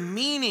very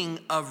meaning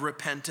of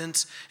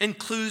repentance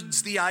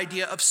includes the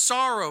idea of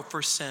sorrow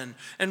for sin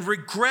and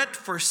regret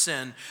for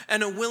sin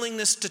and a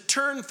willingness to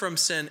turn from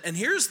sin. And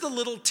here's the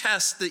little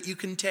test that you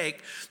can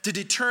take to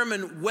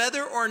determine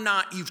whether or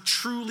not you've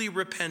truly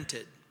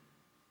repented.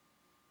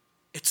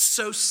 It's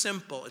so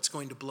simple, it's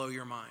going to blow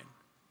your mind.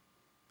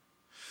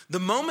 The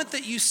moment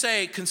that you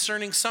say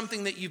concerning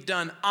something that you've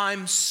done,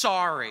 I'm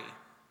sorry,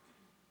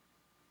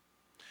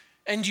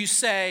 and you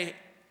say,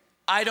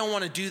 I don't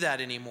want to do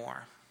that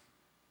anymore.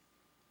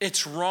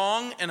 It's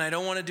wrong and I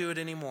don't want to do it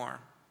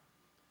anymore.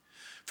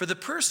 For the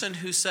person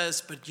who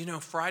says, but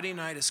Friday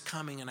night is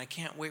coming and I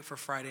can't wait for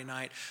Friday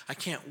night. I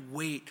can't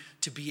wait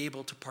to be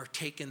able to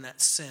partake in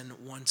that sin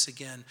once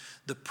again.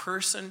 The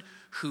person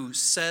who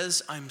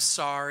says, I'm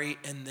sorry,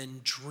 and then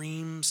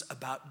dreams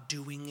about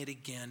doing it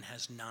again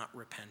has not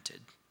repented.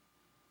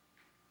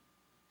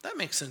 That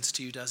makes sense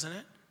to you, doesn't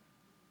it?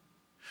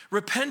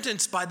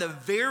 Repentance, by the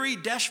very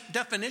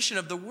definition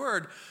of the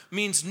word,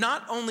 means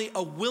not only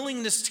a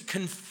willingness to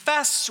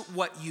confess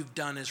what you've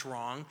done is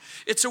wrong,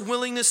 it's a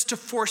willingness to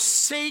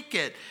forsake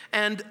it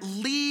and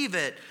leave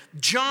it.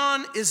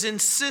 John is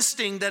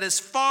insisting that as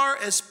far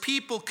as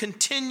people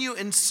continue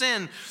in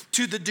sin,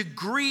 to the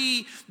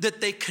degree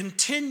that they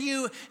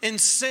continue in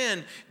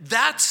sin,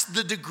 that's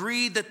the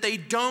degree that they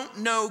don't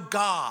know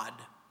God.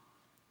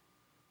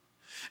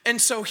 And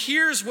so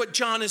here's what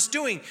John is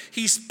doing.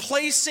 He's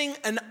placing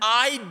an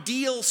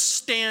ideal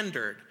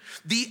standard.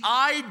 The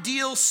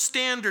ideal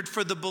standard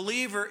for the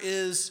believer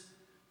is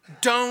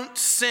don't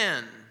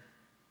sin.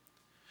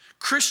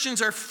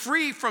 Christians are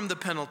free from the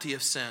penalty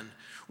of sin.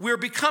 We're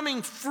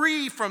becoming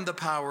free from the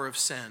power of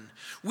sin.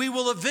 We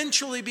will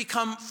eventually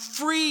become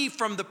free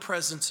from the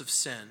presence of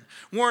sin.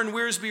 Warren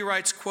Wiersbe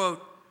writes,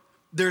 quote,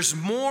 there's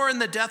more in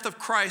the death of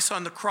Christ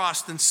on the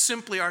cross than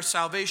simply our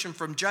salvation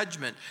from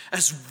judgment,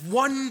 as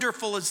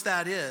wonderful as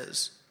that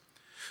is.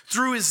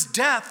 Through his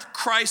death,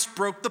 Christ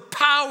broke the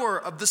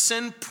power of the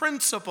sin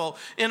principle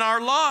in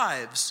our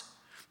lives.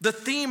 The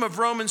theme of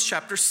Romans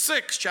chapter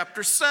 6,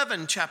 chapter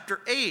 7, chapter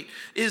 8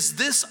 is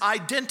this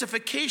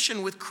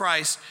identification with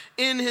Christ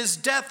in his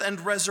death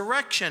and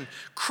resurrection.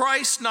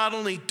 Christ not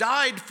only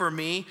died for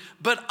me,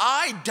 but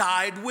I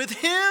died with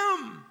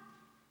him.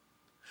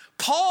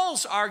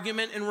 Paul's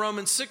argument in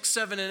Romans 6,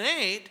 7, and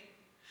 8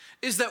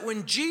 is that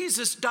when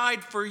Jesus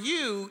died for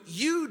you,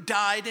 you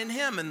died in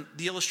him. And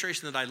the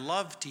illustration that I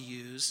love to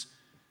use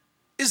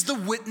is the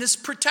witness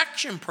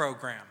protection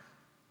program.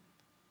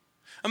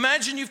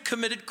 Imagine you've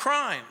committed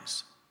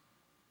crimes,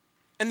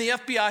 and the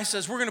FBI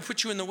says, we're going to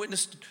put you in the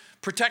witness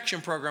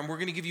protection program. We're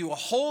going to give you a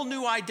whole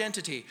new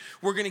identity.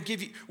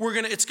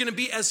 It's going to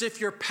be as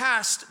if your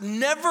past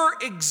never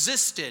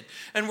existed,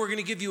 and we're going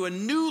to give you a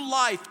new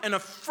life and a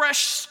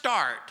fresh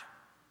start.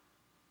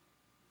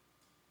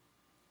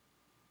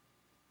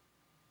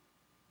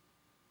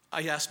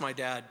 I asked my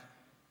dad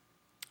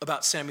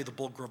about Sammy the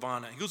Bull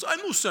Gravana. He goes, I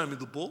know Sammy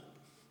the Bull.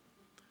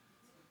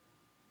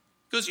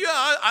 He goes, yeah,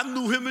 I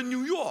knew him in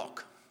New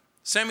York.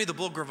 Sammy the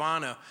Bull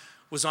Gravana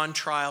was on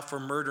trial for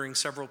murdering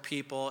several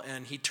people,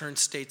 and he turned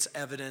state's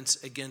evidence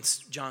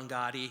against John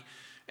Gotti,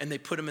 and they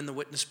put him in the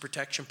witness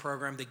protection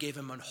program. They gave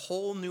him a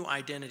whole new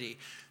identity.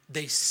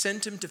 They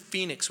sent him to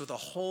Phoenix with a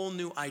whole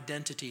new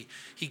identity.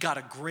 He got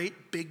a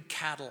great big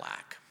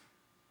Cadillac.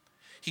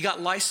 He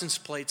got license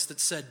plates that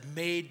said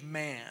 "Made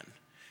Man."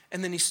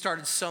 And then he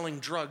started selling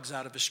drugs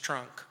out of his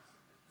trunk.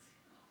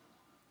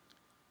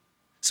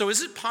 So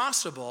is it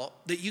possible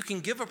that you can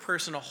give a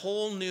person a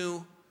whole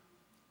new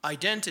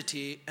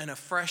identity and a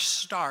fresh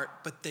start,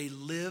 but they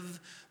live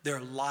their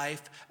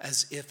life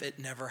as if it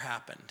never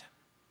happened?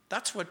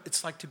 That's what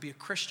it's like to be a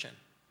Christian,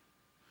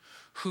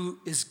 who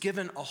is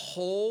given a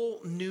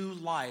whole new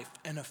life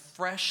and a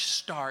fresh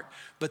start,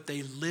 but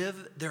they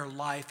live their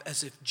life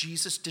as if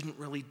Jesus didn't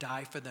really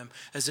die for them,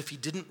 as if he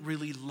didn't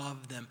really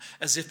love them,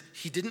 as if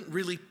he didn't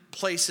really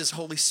place his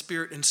Holy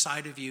Spirit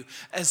inside of you,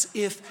 as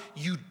if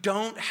you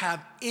don't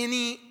have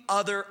any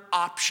other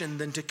option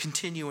than to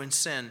continue in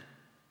sin.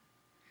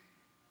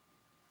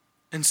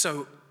 And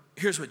so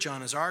here's what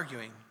John is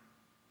arguing.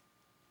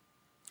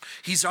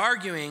 He's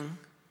arguing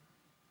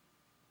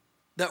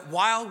that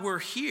while we're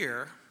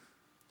here,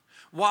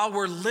 while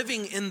we're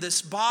living in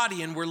this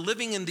body and we're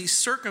living in these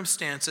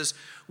circumstances,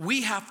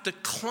 we have to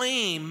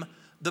claim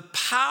the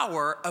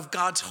power of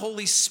God's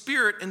Holy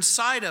Spirit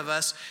inside of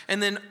us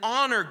and then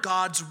honor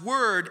God's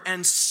word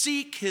and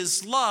seek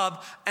his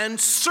love and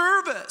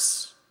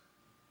service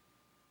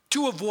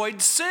to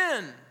avoid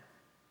sin.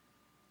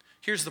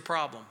 Here's the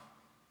problem.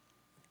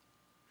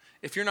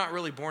 If you're not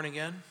really born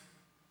again,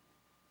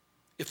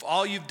 if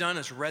all you've done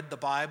is read the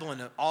Bible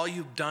and all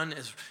you've done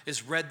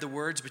is read the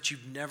words, but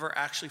you've never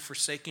actually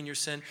forsaken your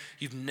sin,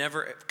 you've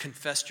never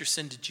confessed your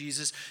sin to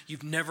Jesus,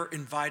 you've never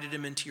invited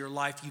him into your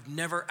life, you've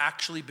never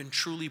actually been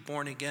truly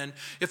born again,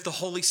 if the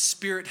Holy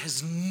Spirit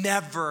has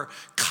never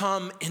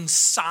come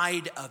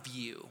inside of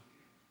you,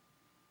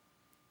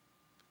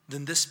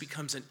 then this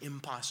becomes an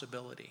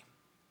impossibility.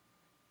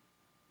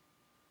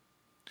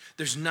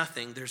 There's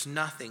nothing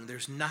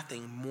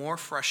more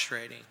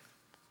frustrating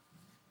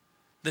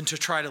than to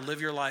try to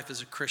live your life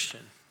as a Christian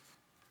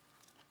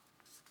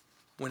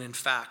when in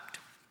fact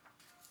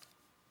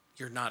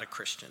you're not a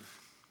Christian.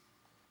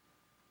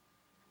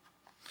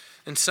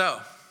 And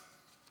so,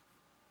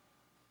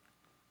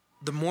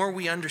 the more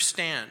we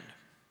understand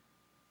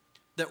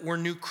that we're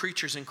new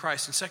creatures in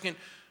Christ, in 2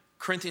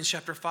 Corinthians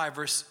chapter 5,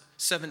 verse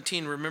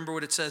 17, remember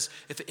what it says,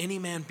 if any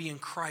man be in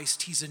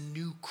Christ, he's a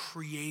new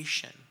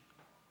creation.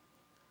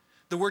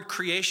 The word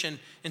creation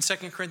in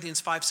 2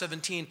 Corinthians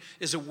 5:17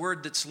 is a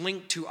word that's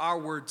linked to our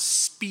word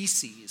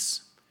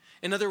species.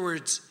 In other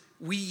words,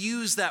 we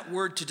use that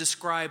word to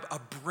describe a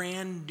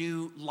brand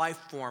new life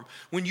form.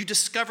 When you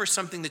discover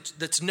something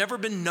that's never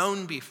been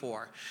known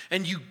before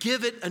and you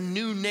give it a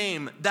new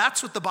name,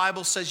 that's what the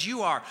Bible says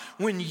you are.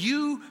 When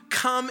you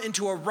come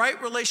into a right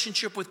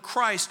relationship with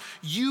Christ,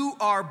 you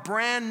are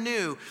brand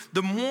new.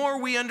 The more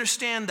we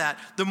understand that,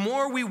 the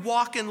more we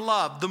walk in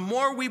love, the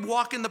more we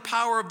walk in the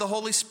power of the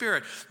Holy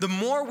Spirit, the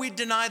more we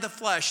deny the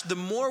flesh, the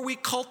more we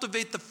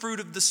cultivate the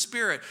fruit of the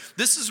Spirit.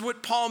 This is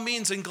what Paul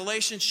means in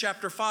Galatians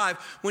chapter 5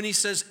 when he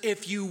says,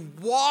 if you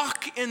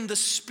walk in the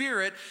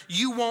Spirit,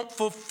 you won't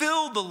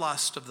fulfill the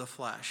lust of the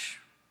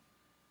flesh.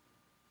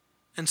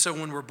 And so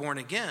when we're born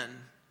again,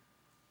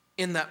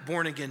 in that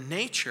born again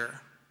nature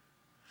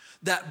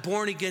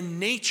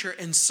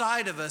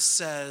inside of us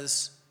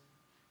says,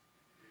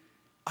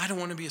 I don't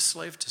want to be a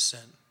slave to sin.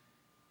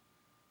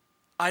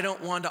 I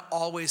don't want to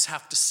always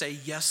have to say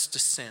yes to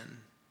sin.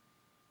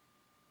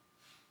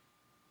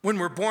 When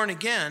we're born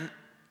again,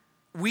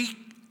 we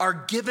are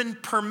given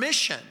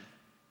permission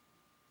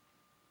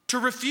to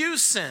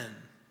refuse sin.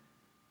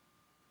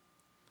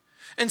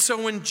 And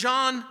so when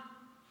John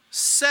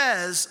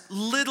says,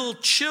 little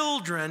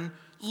children,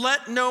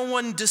 let no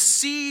one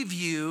deceive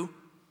you,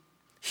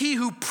 he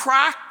who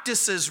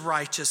practices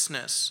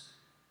righteousness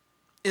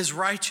is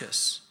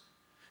righteous,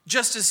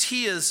 just as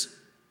he is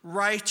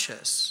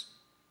righteous.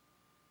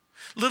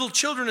 Little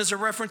children is a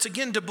reference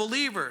again to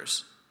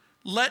believers.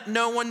 Let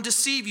no one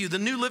deceive you. The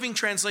New Living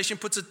Translation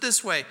puts it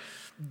this way,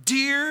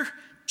 dear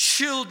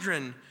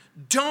children,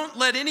 don't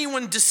let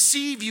anyone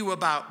deceive you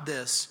about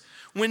this.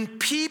 When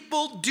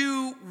people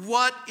do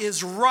what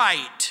is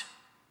right,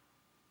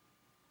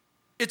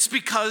 it's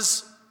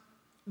because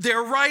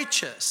they're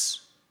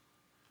righteous,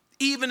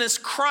 even as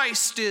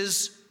Christ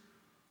is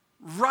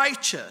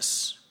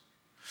righteous.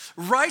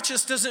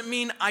 Righteous doesn't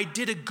mean I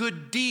did a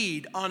good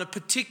deed on a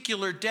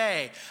particular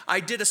day.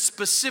 I did a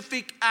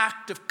specific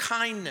act of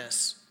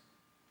kindness.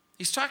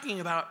 He's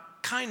talking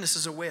about kindness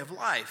as a way of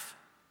life.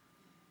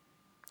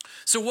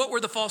 So what were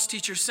the false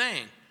teachers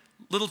saying?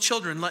 Little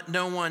children, let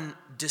no one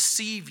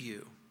deceive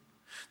you.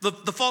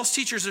 The false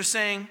teachers are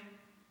saying,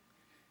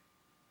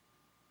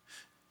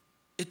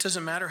 it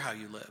doesn't matter how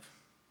you live.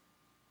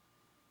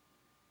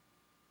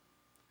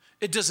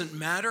 It doesn't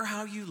matter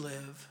how you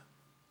live.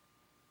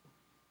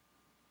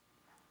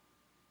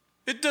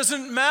 It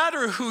doesn't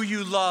matter who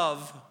you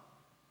love.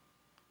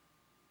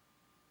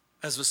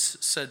 As was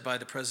said by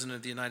the President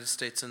of the United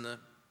States in the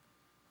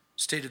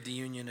State of the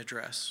Union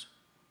address.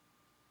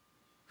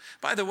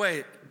 By the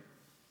way,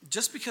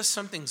 just because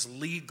something's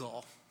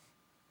legal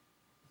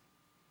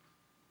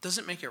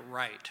doesn't make it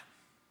right.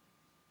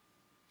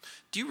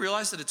 Do you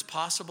realize that it's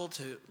possible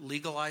to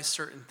legalize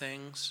certain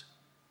things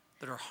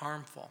that are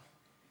harmful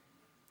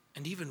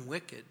and even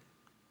wicked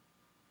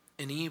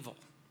and evil?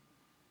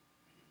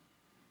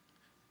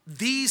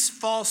 These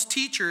false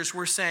teachers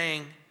were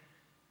saying,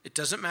 it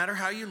doesn't matter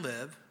how you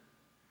live,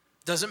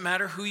 doesn't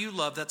matter who you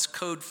love. That's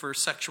code for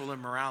sexual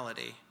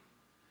immorality.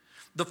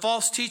 The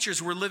false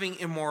teachers were living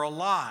immoral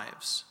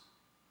lives.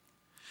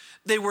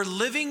 They were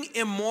living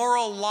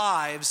immoral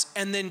lives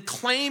and then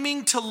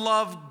claiming to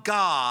love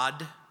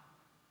God.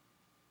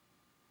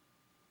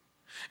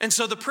 And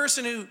so the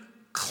person who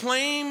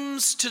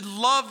claims to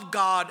love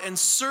God and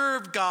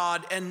serve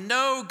God and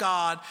know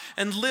God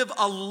and live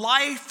a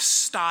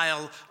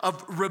lifestyle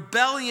of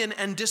rebellion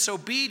and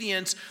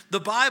disobedience,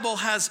 the Bible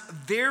has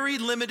very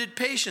limited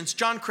patience.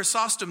 John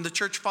Chrysostom, the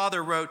church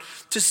father, wrote,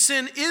 "To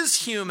sin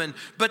is human,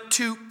 but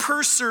to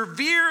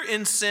persevere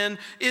in sin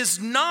is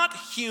not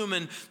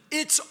human.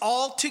 It's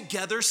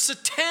altogether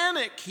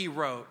satanic," he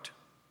wrote.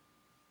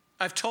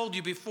 I've told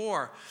you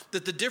before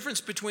that the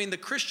difference between the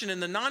Christian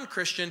and the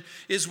non-Christian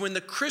is when the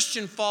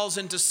Christian falls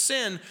into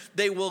sin,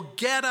 they will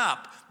get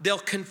up, they'll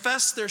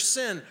confess their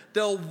sin,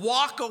 they'll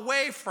walk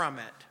away from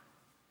it.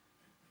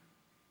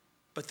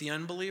 But the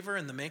unbeliever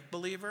and the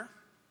make-believer,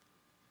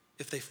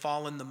 if they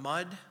fall in the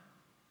mud,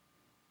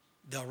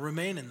 they'll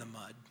remain in the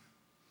mud.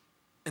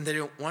 And they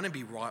don't want to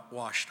be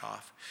washed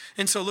off.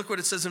 And so look what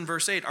it says in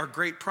verse 8, our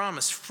great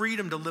promise,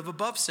 freedom to live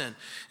above sin.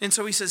 And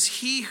so he says,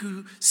 he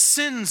who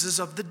sins is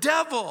of the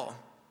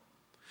devil.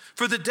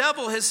 For the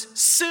devil has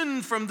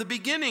sinned from the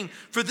beginning.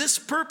 For this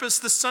purpose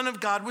the Son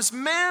of God was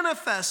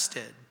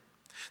manifested,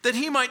 that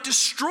he might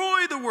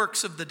destroy the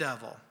works of the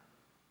devil.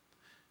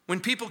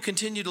 When people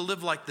continue to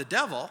live like the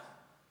devil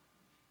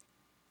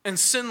and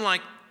sin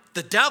like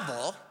the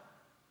devil,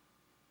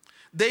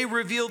 they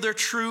reveal their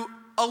true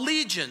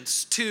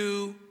allegiance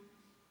to,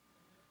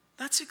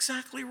 that's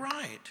exactly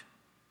right.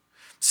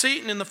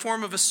 Satan in the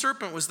form of a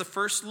serpent was the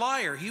first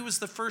liar. He was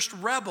the first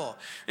rebel.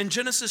 In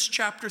Genesis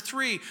chapter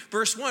 3,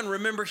 verse 1,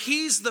 remember,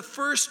 he's the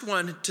first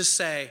one to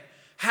say,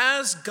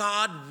 has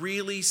God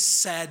really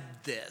said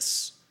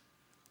this?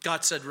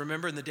 God said,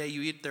 remember, in the day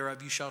you eat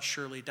thereof, you shall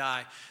surely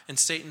die. And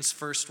Satan's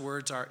first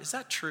words are, is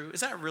that true? Is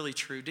that really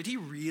true? Did he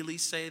really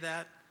say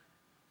that?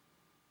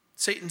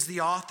 Satan's the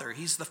author,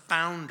 he's the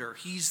founder,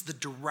 he's the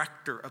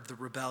director of the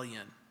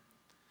rebellion.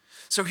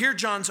 So here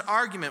John's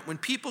argument, when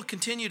people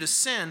continue to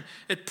sin,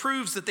 it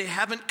proves that they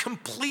haven't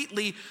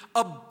completely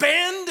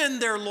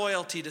abandoned their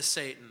loyalty to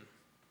Satan.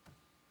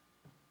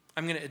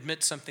 I'm going to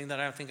admit something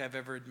that I don't think I've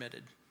ever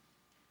admitted.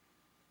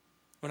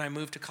 When I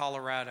moved to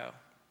Colorado,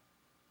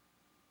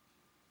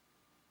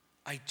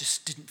 I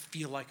just didn't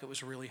feel like it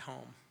was really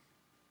home.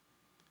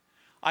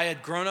 I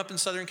had grown up in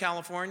Southern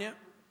California,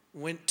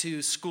 went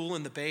to school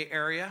in the Bay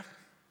Area.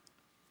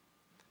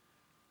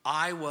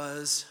 I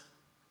was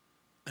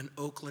an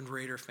Oakland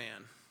Raider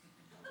fan.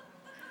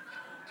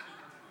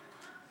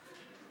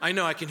 I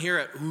know, I can hear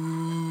it.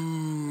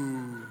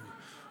 Ooh,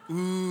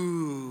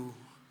 ooh.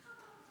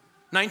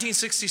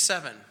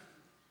 1967,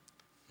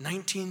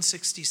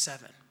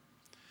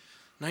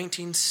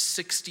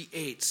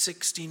 1968,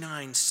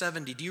 69,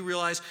 70. Do you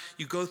realize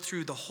you go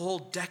through the whole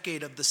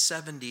decade of the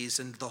 70s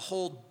and the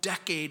whole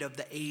decade of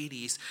the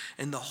 80s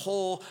and the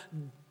whole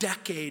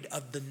decade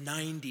of the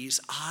 90s?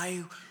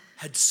 I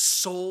had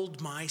sold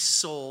my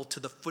soul to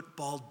the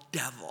football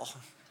devil.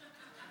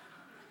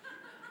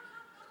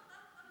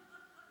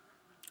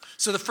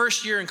 So the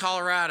first year in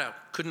Colorado,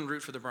 couldn't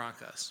root for the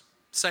Broncos.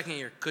 Second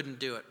year, couldn't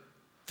do it.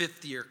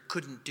 Fifth year,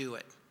 couldn't do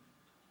it.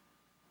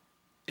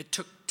 It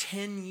took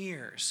 10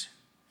 years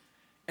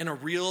and a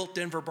real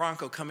Denver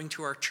Bronco coming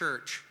to our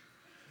church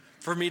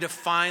for me to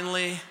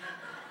finally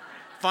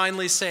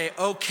say,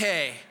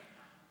 okay,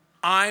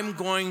 I'm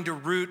going to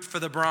root for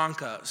the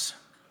Broncos.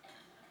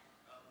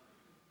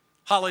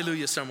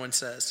 Hallelujah, someone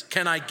says.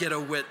 Can I get a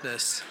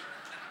witness?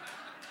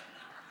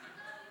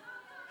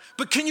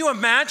 But can you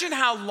imagine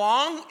how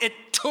long it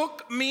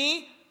took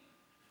me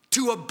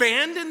to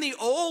abandon the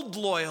old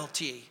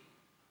loyalty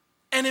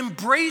and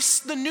embrace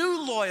the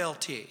new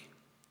loyalty?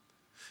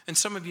 And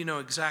some of you know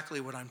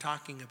exactly what I'm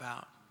talking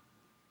about.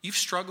 You've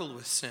struggled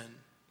with sin.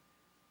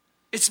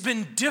 It's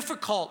been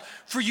difficult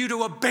for you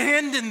to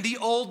abandon the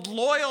old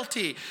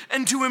loyalty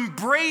and to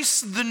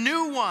embrace the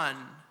new one.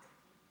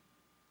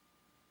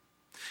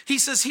 He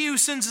says, he who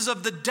sins is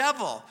of the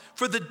devil,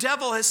 for the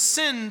devil has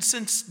sinned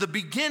since the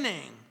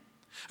beginning.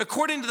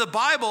 According to the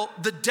Bible,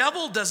 the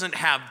devil doesn't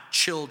have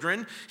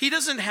children. He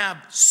doesn't have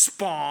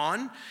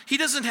spawn. He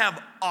doesn't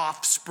have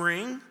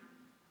offspring.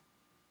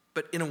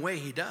 But in a way,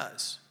 he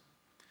does.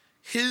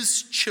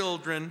 His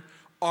children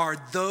are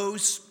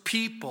those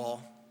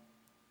people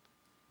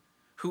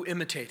who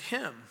imitate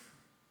him,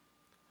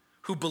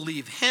 who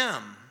believe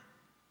him.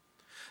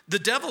 The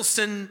devil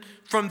sinned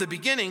from the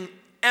beginning,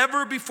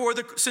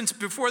 since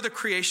before the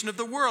creation of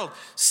the world.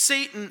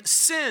 Satan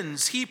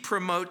sins. He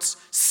promotes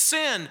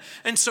sin.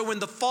 And so when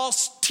the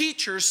false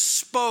teachers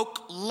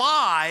spoke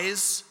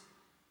lies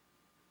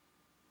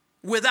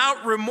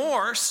without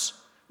remorse,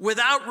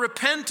 without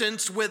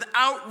repentance,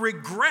 without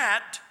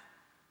regret,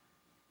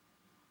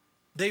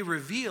 they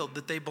revealed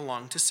that they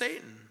belonged to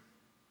Satan.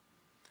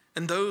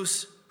 And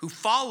those who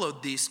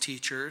followed these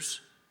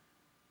teachers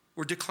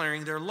were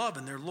declaring their love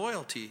and their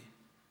loyalty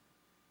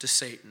to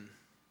Satan.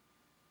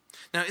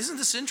 Now, isn't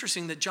this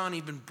interesting that John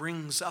even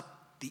brings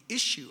up the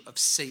issue of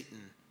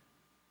Satan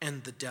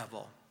and the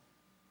devil?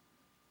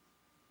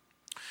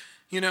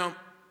 You know,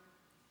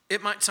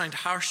 it might sound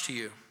harsh to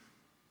you.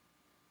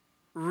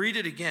 Read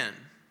it again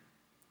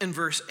in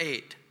verse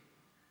 8.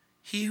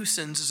 He who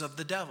sins is of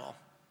the devil.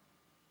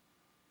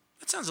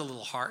 That sounds a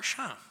little harsh,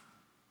 huh?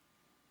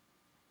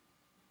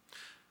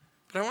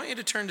 But I want you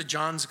to turn to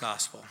John's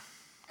gospel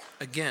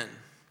again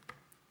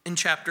in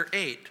chapter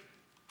 8.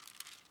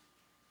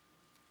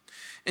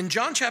 In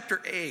John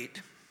chapter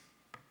 8,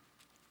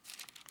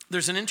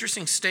 there's an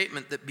interesting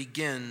statement that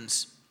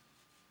begins,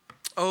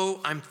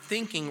 I'm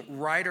thinking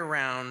right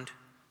around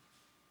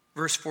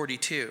verse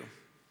 42,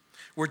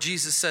 where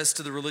Jesus says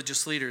to the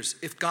religious leaders,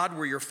 if God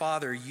were your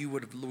father, you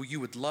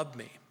would love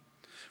me.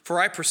 For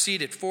I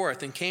proceeded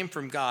forth and came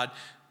from God,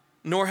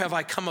 nor have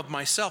I come of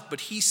myself,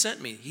 but he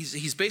sent me.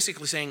 He's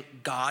basically saying,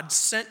 God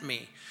sent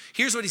me.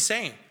 Here's what he's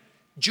saying.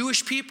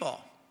 Jewish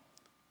people,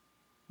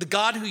 the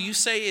God who you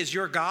say is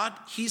your God,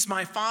 he's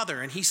my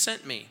father and he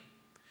sent me.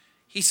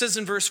 He says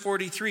in verse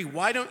 43,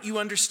 why don't you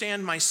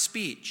understand my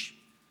speech?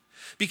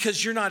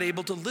 Because you're not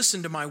able to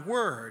listen to my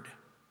word.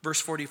 Verse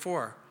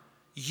 44,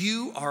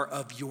 you are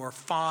of your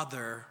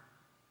father.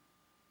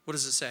 What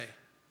does it say?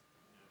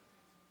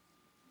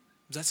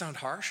 Does that sound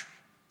harsh?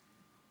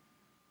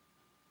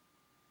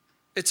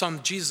 It's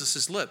on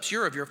Jesus' lips.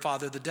 You're of your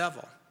father, the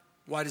devil.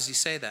 Why does he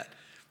say that?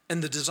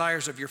 And the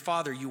desires of your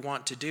father you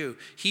want to do.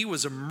 He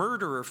was a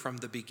murderer from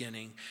the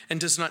beginning and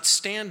does not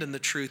stand in the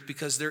truth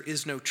because there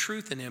is no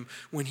truth in him.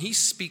 When he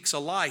speaks a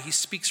lie, he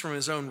speaks from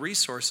his own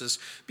resources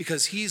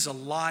because he's a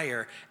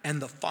liar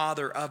and the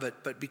father of it.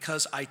 But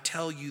because I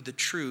tell you the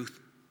truth,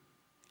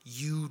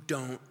 you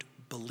don't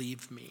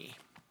believe me.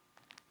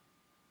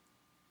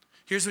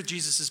 Here's what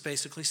Jesus is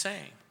basically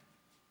saying.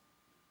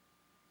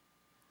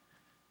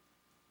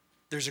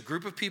 There's a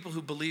group of people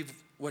who believe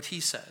what he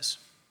says.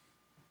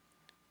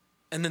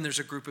 And then there's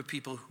a group of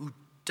people who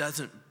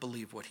doesn't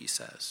believe what he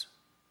says.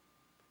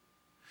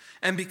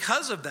 And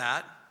because of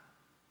that,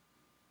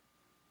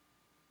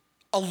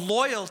 a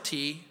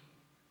loyalty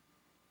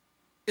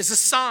is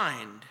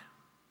assigned.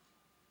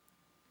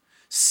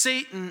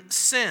 Satan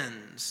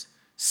sins.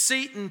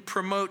 Satan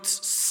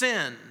promotes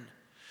sin.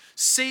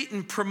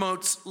 Satan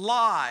promotes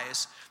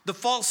lies. The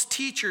false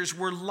teachers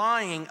were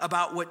lying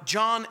about what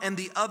John and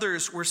the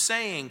others were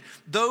saying.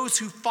 Those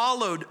who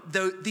followed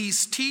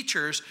these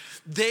teachers,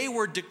 they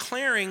were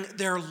declaring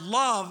their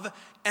love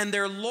and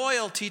their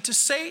loyalty to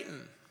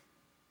Satan.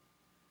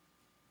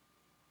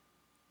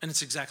 And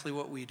it's exactly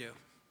what we do.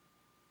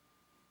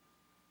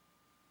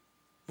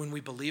 When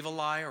we believe a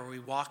lie, or we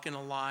walk in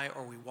a lie,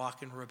 or we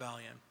walk in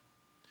rebellion.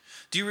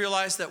 Do you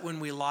realize that when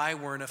we lie,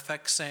 we're in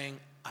effect saying,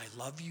 I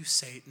love you,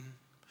 Satan.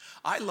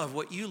 I love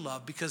what you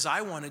love because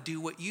I want to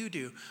do what you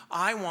do.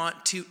 I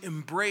want to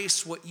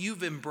embrace what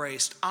you've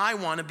embraced. I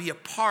want to be a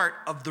part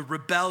of the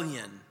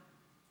rebellion.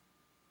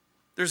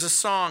 There's a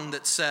song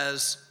that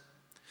says,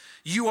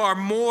 you are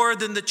more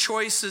than the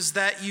choices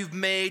that you've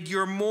made.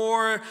 You're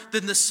more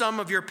than the sum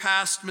of your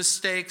past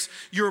mistakes.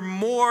 You're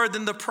more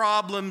than the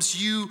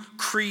problems you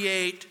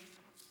create.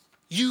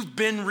 You've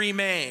been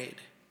remade.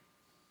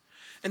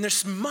 And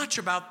there's much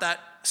about that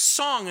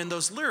song and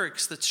those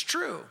lyrics that's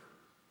true.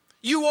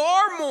 You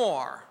are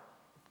more,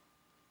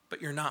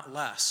 but you're not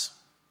less.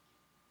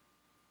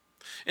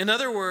 In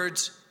other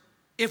words,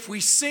 if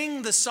we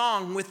sing the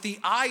song with the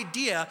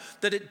idea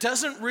that it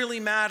doesn't really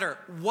matter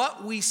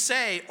what we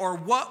say or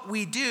what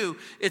we do,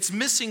 it's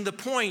missing the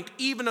point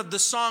even of the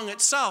song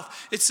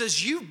itself. It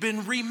says you've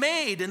been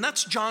remade, and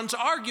that's John's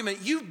argument.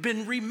 You've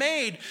been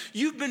remade.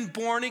 You've been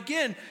born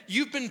again.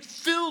 You've been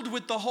filled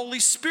with the Holy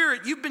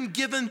Spirit. You've been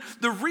given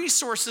the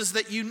resources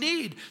that you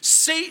need.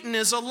 Satan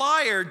is a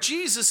liar.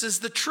 Jesus is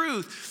the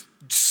truth.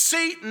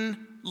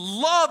 Satan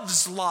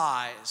loves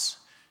lies.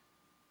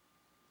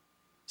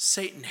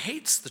 Satan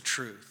hates the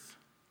truth.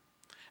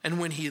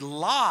 And when he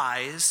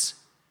lies,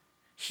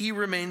 he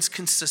remains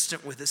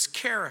consistent with his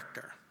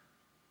character.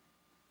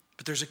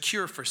 But there's a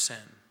cure for sin.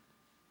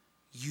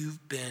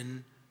 You've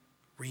been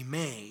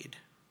remade.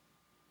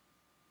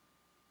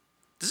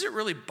 Does it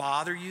really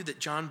bother you that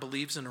John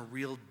believes in a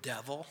real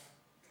devil?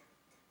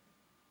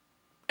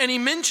 And he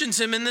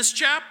mentions him in this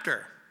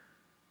chapter.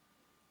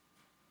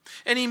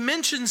 And he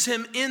mentions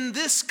him in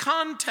this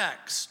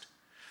context,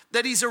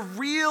 that he's a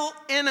real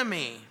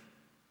enemy.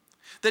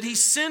 That he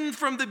sinned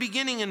from the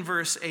beginning in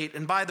verse 8.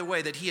 And by the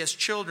way, that he has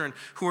children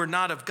who are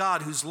not of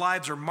God, whose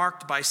lives are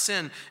marked by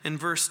sin in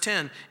verse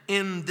 10.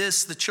 In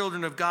this, the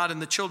children of God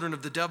and the children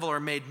of the devil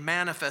are made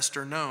manifest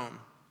or known.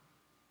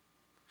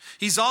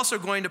 He's also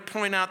going to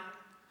point out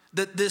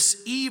that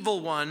this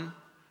evil one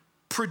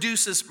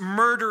produces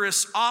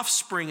murderous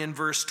offspring in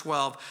verse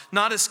 12.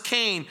 Not as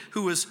Cain,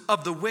 who was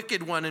of the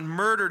wicked one and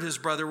murdered his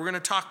brother. We're going to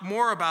talk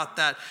more about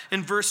that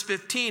in verse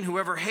 15.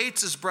 Whoever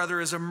hates his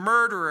brother is a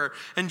murderer,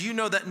 and you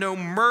know that no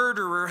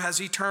murderer has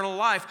eternal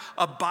life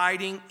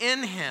abiding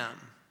in him.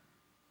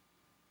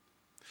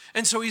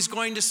 And so he's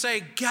going to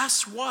say,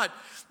 guess what?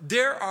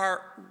 There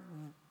are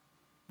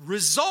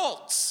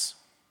results,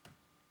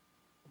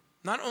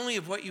 not only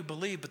of what you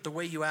believe, but the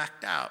way you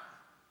act out.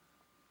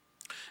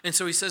 And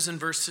so he says in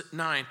verse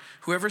 9,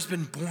 whoever's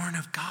been born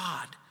of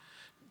God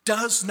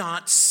does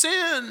not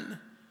sin,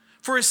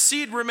 for his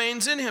seed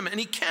remains in him, and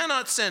he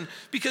cannot sin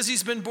because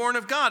he's been born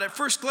of God. At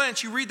first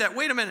glance, you read that.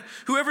 Wait a minute.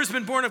 Whoever's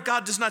been born of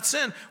God does not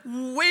sin.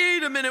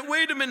 Wait a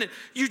minute.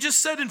 You just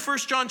said in 1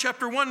 John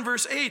chapter 1,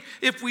 verse 8,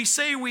 if we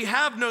say we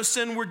have no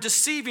sin, we're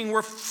deceiving,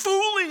 we're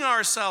fooling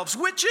ourselves.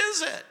 Which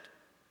is it?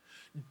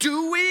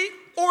 Do we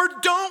or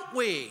don't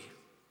we?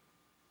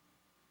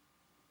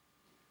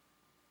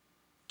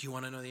 Do you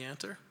want to know the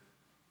answer?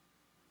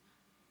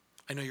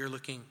 I know you're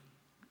looking,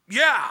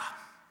 yeah.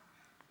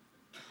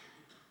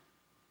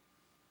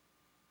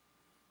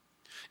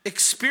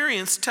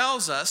 Experience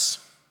tells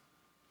us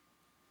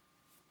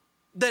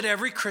that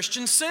every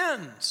Christian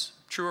sins.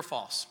 True or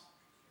false?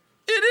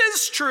 It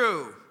is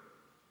true.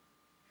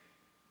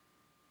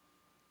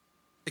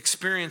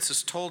 Experience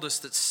has told us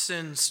that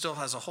sin still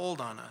has a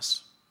hold on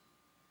us,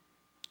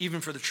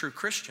 even for the true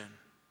Christian.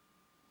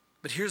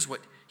 But here's what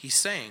he's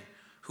saying.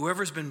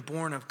 Whoever's been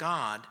born of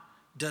God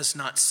does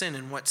not sin.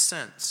 In what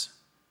sense?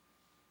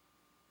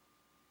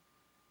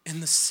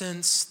 In the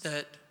sense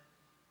that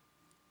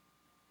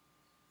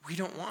we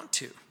don't want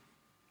to.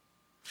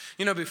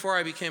 You know, before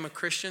I became a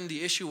Christian,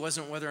 the issue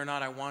wasn't whether or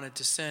not I wanted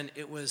to sin.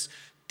 It was,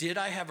 did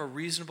I have a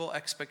reasonable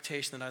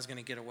expectation that I was going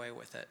to get away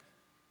with it?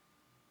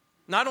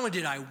 Not only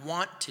did I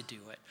want to do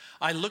it,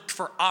 I looked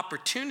for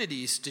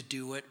opportunities to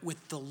do it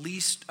with the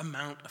least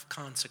amount of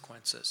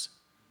consequences.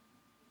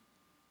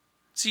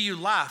 See, you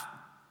laugh.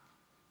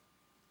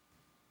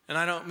 And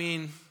I don't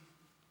mean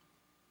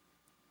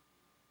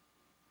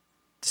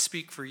to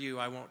speak for you.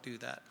 I won't do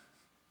that.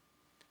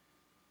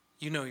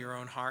 You know your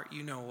own heart.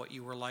 You know what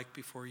you were like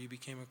before you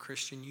became a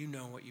Christian. You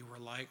know what you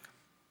were like.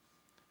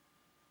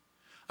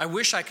 I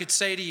wish I could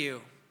say to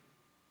you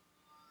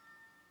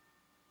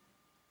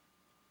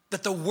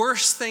that the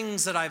worst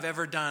things that I've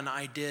ever done,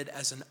 I did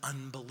as an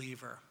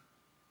unbeliever.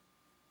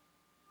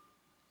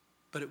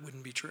 But it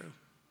wouldn't be true.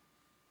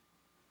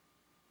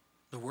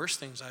 The worst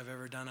things I've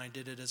ever done, I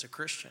did it as a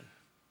Christian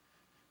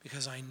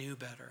because I knew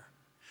better.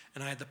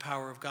 And I had the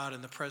power of God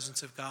and the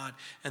presence of God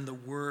and the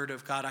word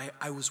of God.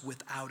 I was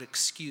without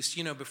excuse.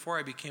 You know, before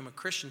I became a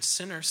Christian,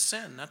 sinners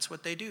sin. That's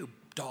what they do.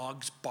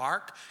 Dogs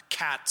bark,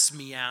 cats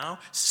meow,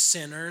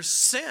 sinners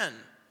sin.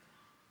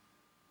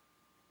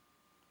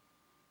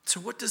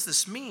 So what does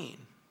this mean?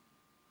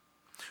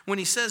 When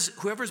he says,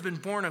 whoever's been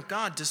born of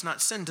God does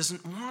not sin,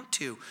 doesn't want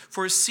to,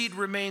 for his seed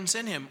remains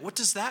in him. What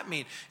does that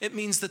mean? It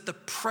means that the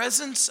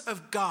presence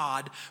of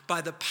God,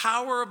 by the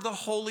power of the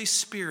Holy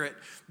Spirit,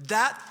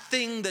 that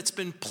thing that's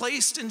been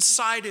placed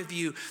inside of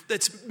you,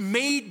 that's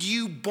made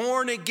you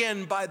born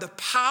again by the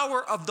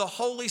power of the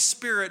Holy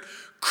Spirit,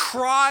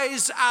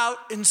 cries out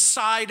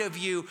inside of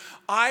you,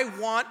 I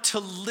want to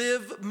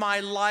live my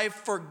life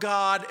for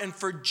God and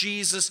for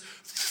Jesus,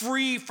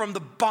 free from the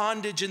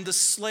bondage and the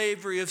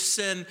slavery of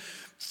sin,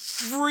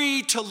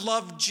 free to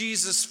love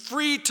Jesus,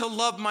 free to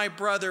love my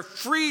brother,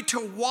 free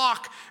to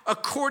walk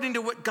according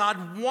to what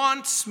God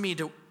wants me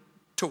to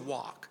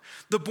walk.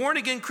 The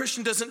born-again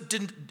Christian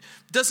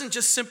doesn't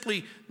just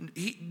simply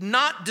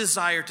not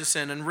desire to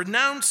sin and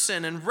renounce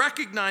sin and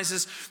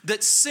recognizes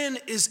that sin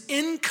is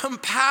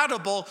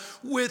incompatible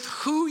with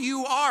who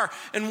you are.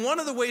 And one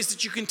of the ways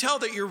that you can tell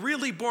that you're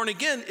really born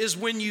again is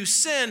when you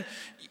sin,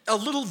 a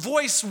little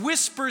voice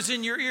whispers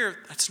in your ear,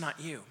 that's not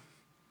you.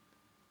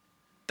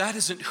 That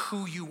isn't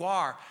who you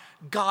are.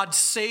 God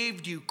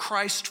saved you.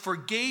 Christ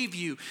forgave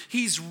you.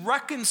 He's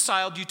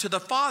reconciled you to the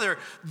Father.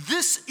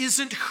 This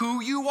isn't who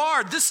you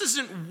are. This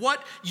isn't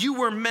what you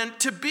were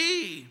meant to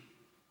be.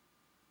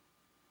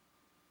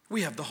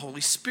 We have the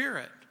Holy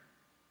Spirit.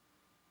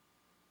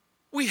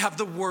 We have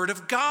the Word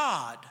of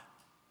God.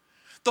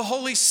 The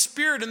Holy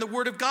Spirit and the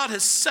Word of God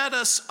has set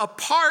us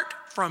apart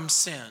from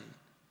sin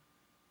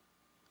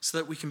so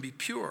that we can be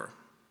pure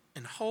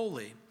and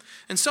holy.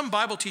 And some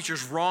Bible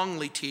teachers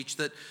wrongly teach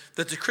that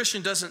the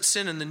Christian doesn't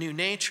sin in the new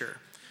nature,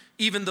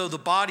 even though the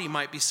body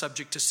might be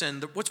subject to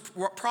sin. What's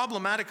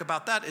problematic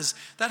about that is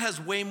that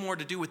has way more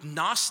to do with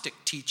Gnostic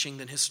teaching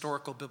than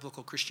historical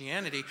biblical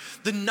Christianity.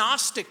 The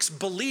Gnostics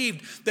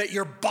believed that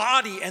your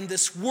body and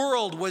this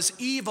world was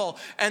evil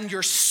and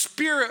your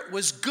spirit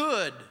was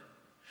good,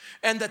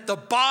 and that the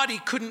body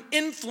couldn't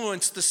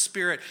influence the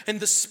spirit and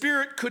the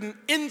spirit couldn't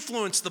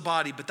influence the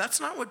body. But that's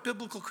not what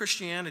biblical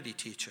Christianity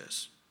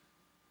teaches.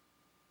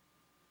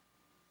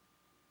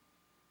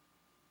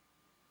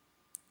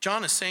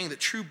 John is saying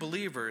that true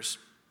believers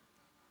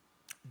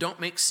don't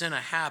make sin a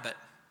habit.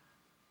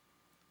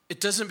 It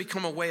doesn't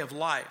become a way of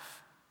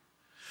life.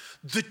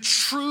 The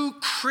true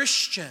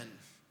Christian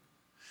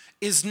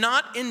is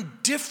not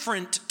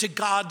indifferent to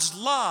God's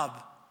love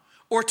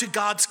or to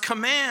God's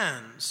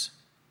commands.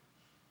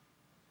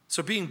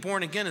 So being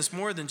born again is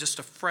more than just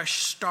a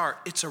fresh start.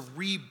 It's a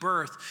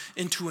rebirth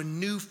into a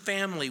new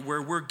family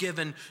where we're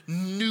given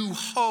new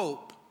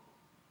hope.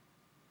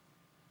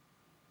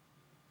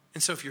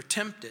 And so if you're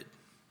tempted,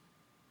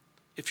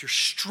 if you're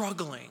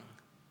struggling,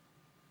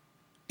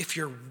 if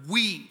you're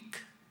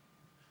weak,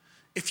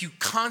 if you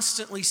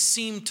constantly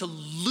seem to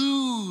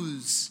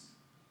lose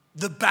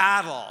the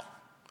battle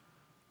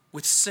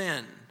with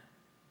sin,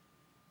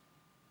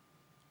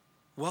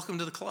 welcome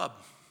to the club.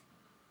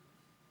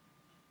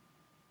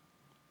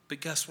 But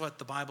guess what?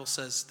 The Bible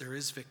says there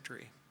is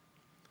victory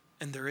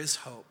and there is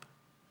hope.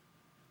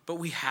 But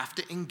we have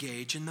to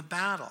engage in the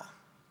battle.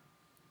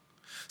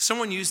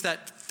 Someone used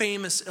that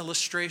famous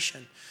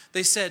illustration.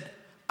 They said,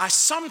 I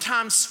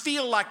sometimes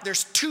feel like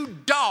there's two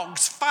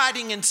dogs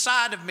fighting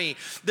inside of me.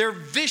 They're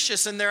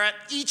vicious and they're at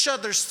each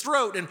other's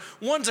throat. And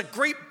one's a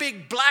great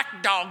big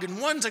black dog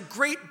and one's a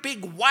great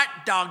big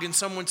white dog. And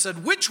someone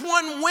said, which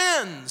one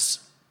wins?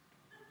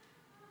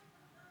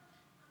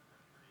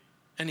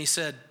 And he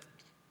said,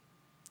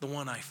 the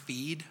one I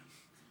feed.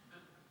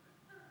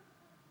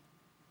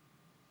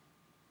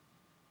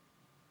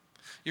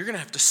 You're going to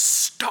have to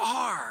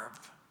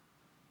starve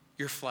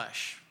your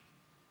flesh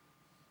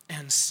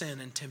and sin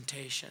and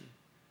temptation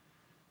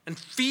and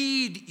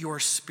feed your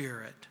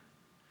spirit.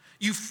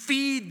 You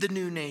feed the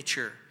new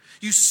nature.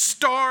 You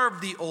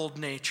starve the old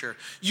nature.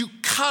 You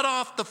cut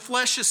off the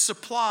flesh's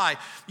supply.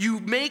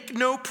 You make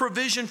no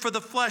provision for the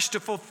flesh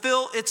to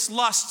fulfill its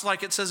lusts,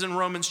 like it says in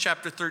Romans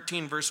chapter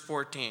 13, verse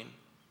 14.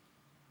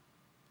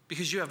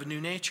 Because you have a new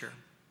nature.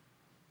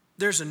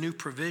 There's a new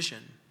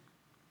provision.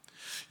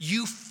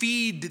 You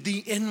feed the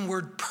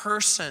inward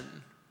person.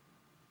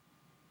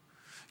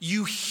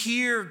 You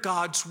hear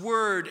God's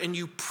word and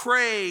you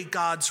pray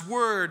God's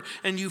word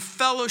and you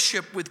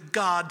fellowship with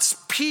God's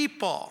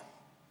people.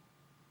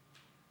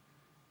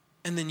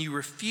 And then you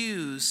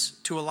refuse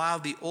to allow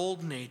the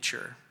old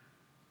nature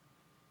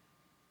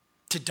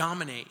to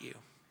dominate you.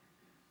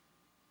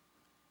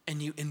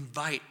 And you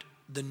invite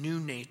the new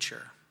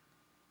nature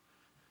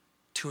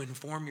to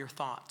inform your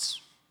thoughts,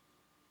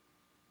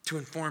 to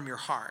inform your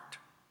heart.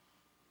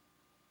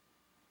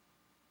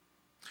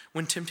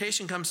 When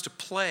temptation comes to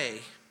play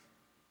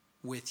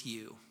with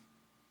you,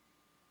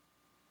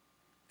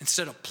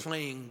 instead of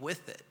playing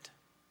with it,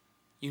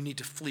 you need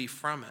to flee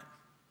from it.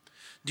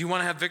 Do you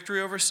want to have victory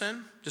over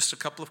sin? Just a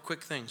couple of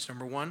quick things.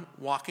 Number one,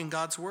 walk in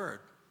God's word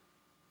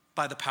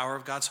by the power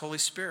of God's Holy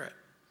Spirit.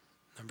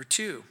 Number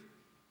two,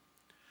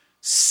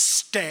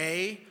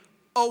 stay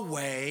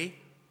away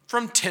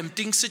from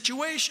tempting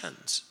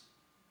situations.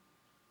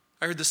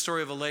 I heard the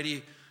story of a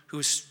lady who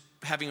was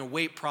having a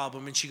weight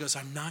problem, and she goes,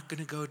 I'm not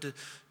going to go to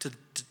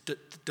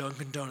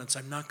Dunkin' Donuts.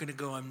 I'm not going to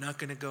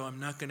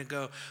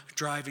go.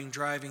 Driving.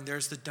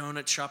 There's the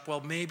donut shop. Well,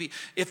 maybe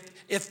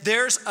if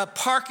there's a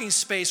parking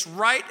space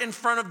right in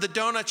front of the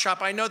donut shop,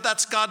 I know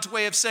that's God's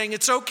way of saying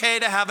it's okay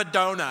to have a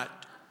donut.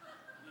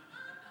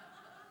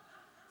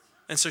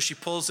 And so she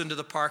pulls into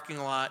the parking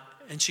lot,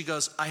 and she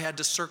goes, I had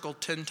to circle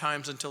 10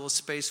 times until a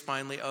space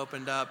finally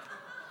opened up.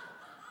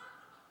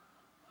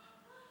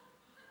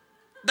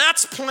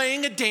 That's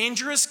playing a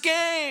dangerous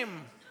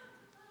game.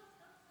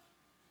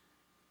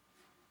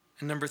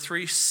 And number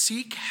three,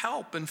 seek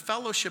help and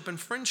fellowship and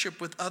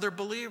friendship with other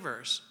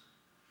believers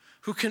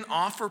who can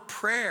offer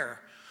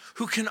prayer,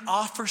 who can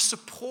offer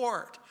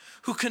support,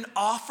 who can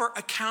offer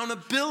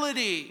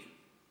accountability.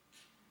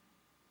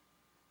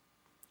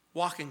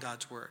 Walk in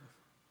God's word.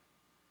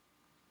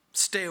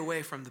 Stay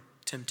away from the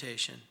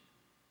temptation.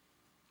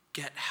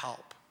 Get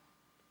help.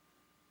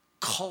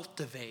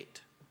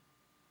 Cultivate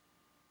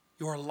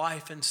your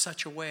life in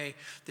such a way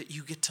that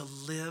you get to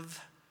live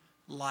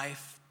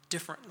life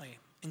differently.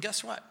 And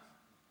guess what?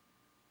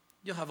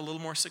 You'll have a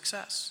little more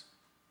success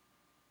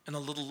and a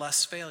little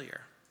less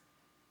failure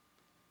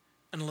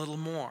and a little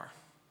more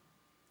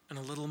and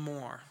a little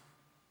more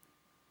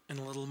and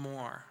a little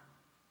more,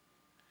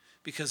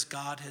 because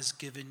God has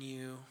given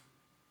you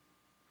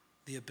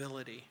the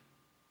ability.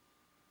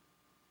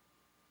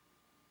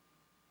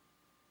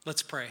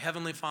 Let's pray.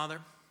 Heavenly Father,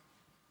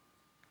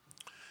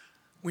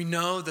 we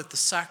know that the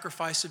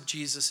sacrifice of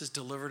Jesus has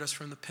delivered us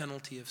from the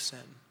penalty of sin.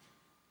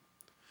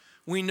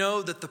 We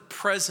know that the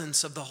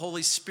presence of the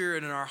Holy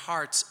Spirit in our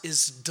hearts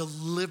is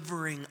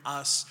delivering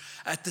us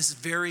at this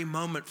very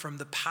moment from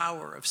the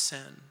power of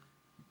sin.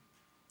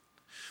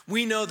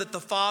 We know that the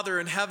Father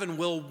in heaven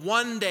will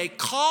one day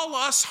call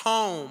us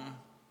home.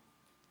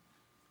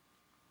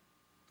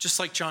 Just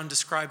like John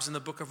describes in the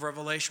book of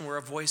Revelation, where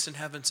a voice in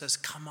heaven says,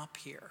 come up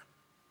here.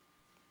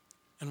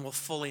 And we'll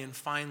fully and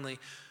finally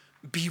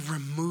be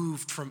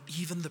removed from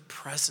even the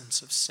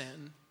presence of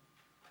sin.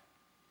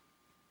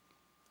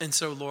 And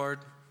so, Lord,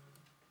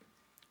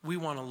 we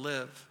want to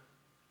live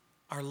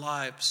our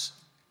lives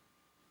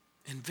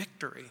in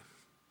victory,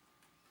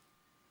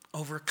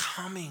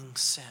 overcoming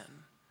sin,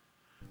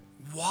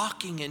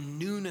 walking in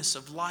newness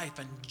of life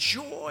and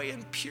joy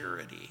and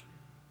purity.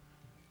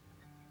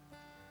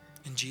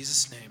 In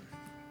Jesus' name,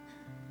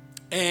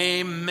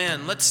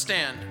 Amen. Let's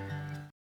stand.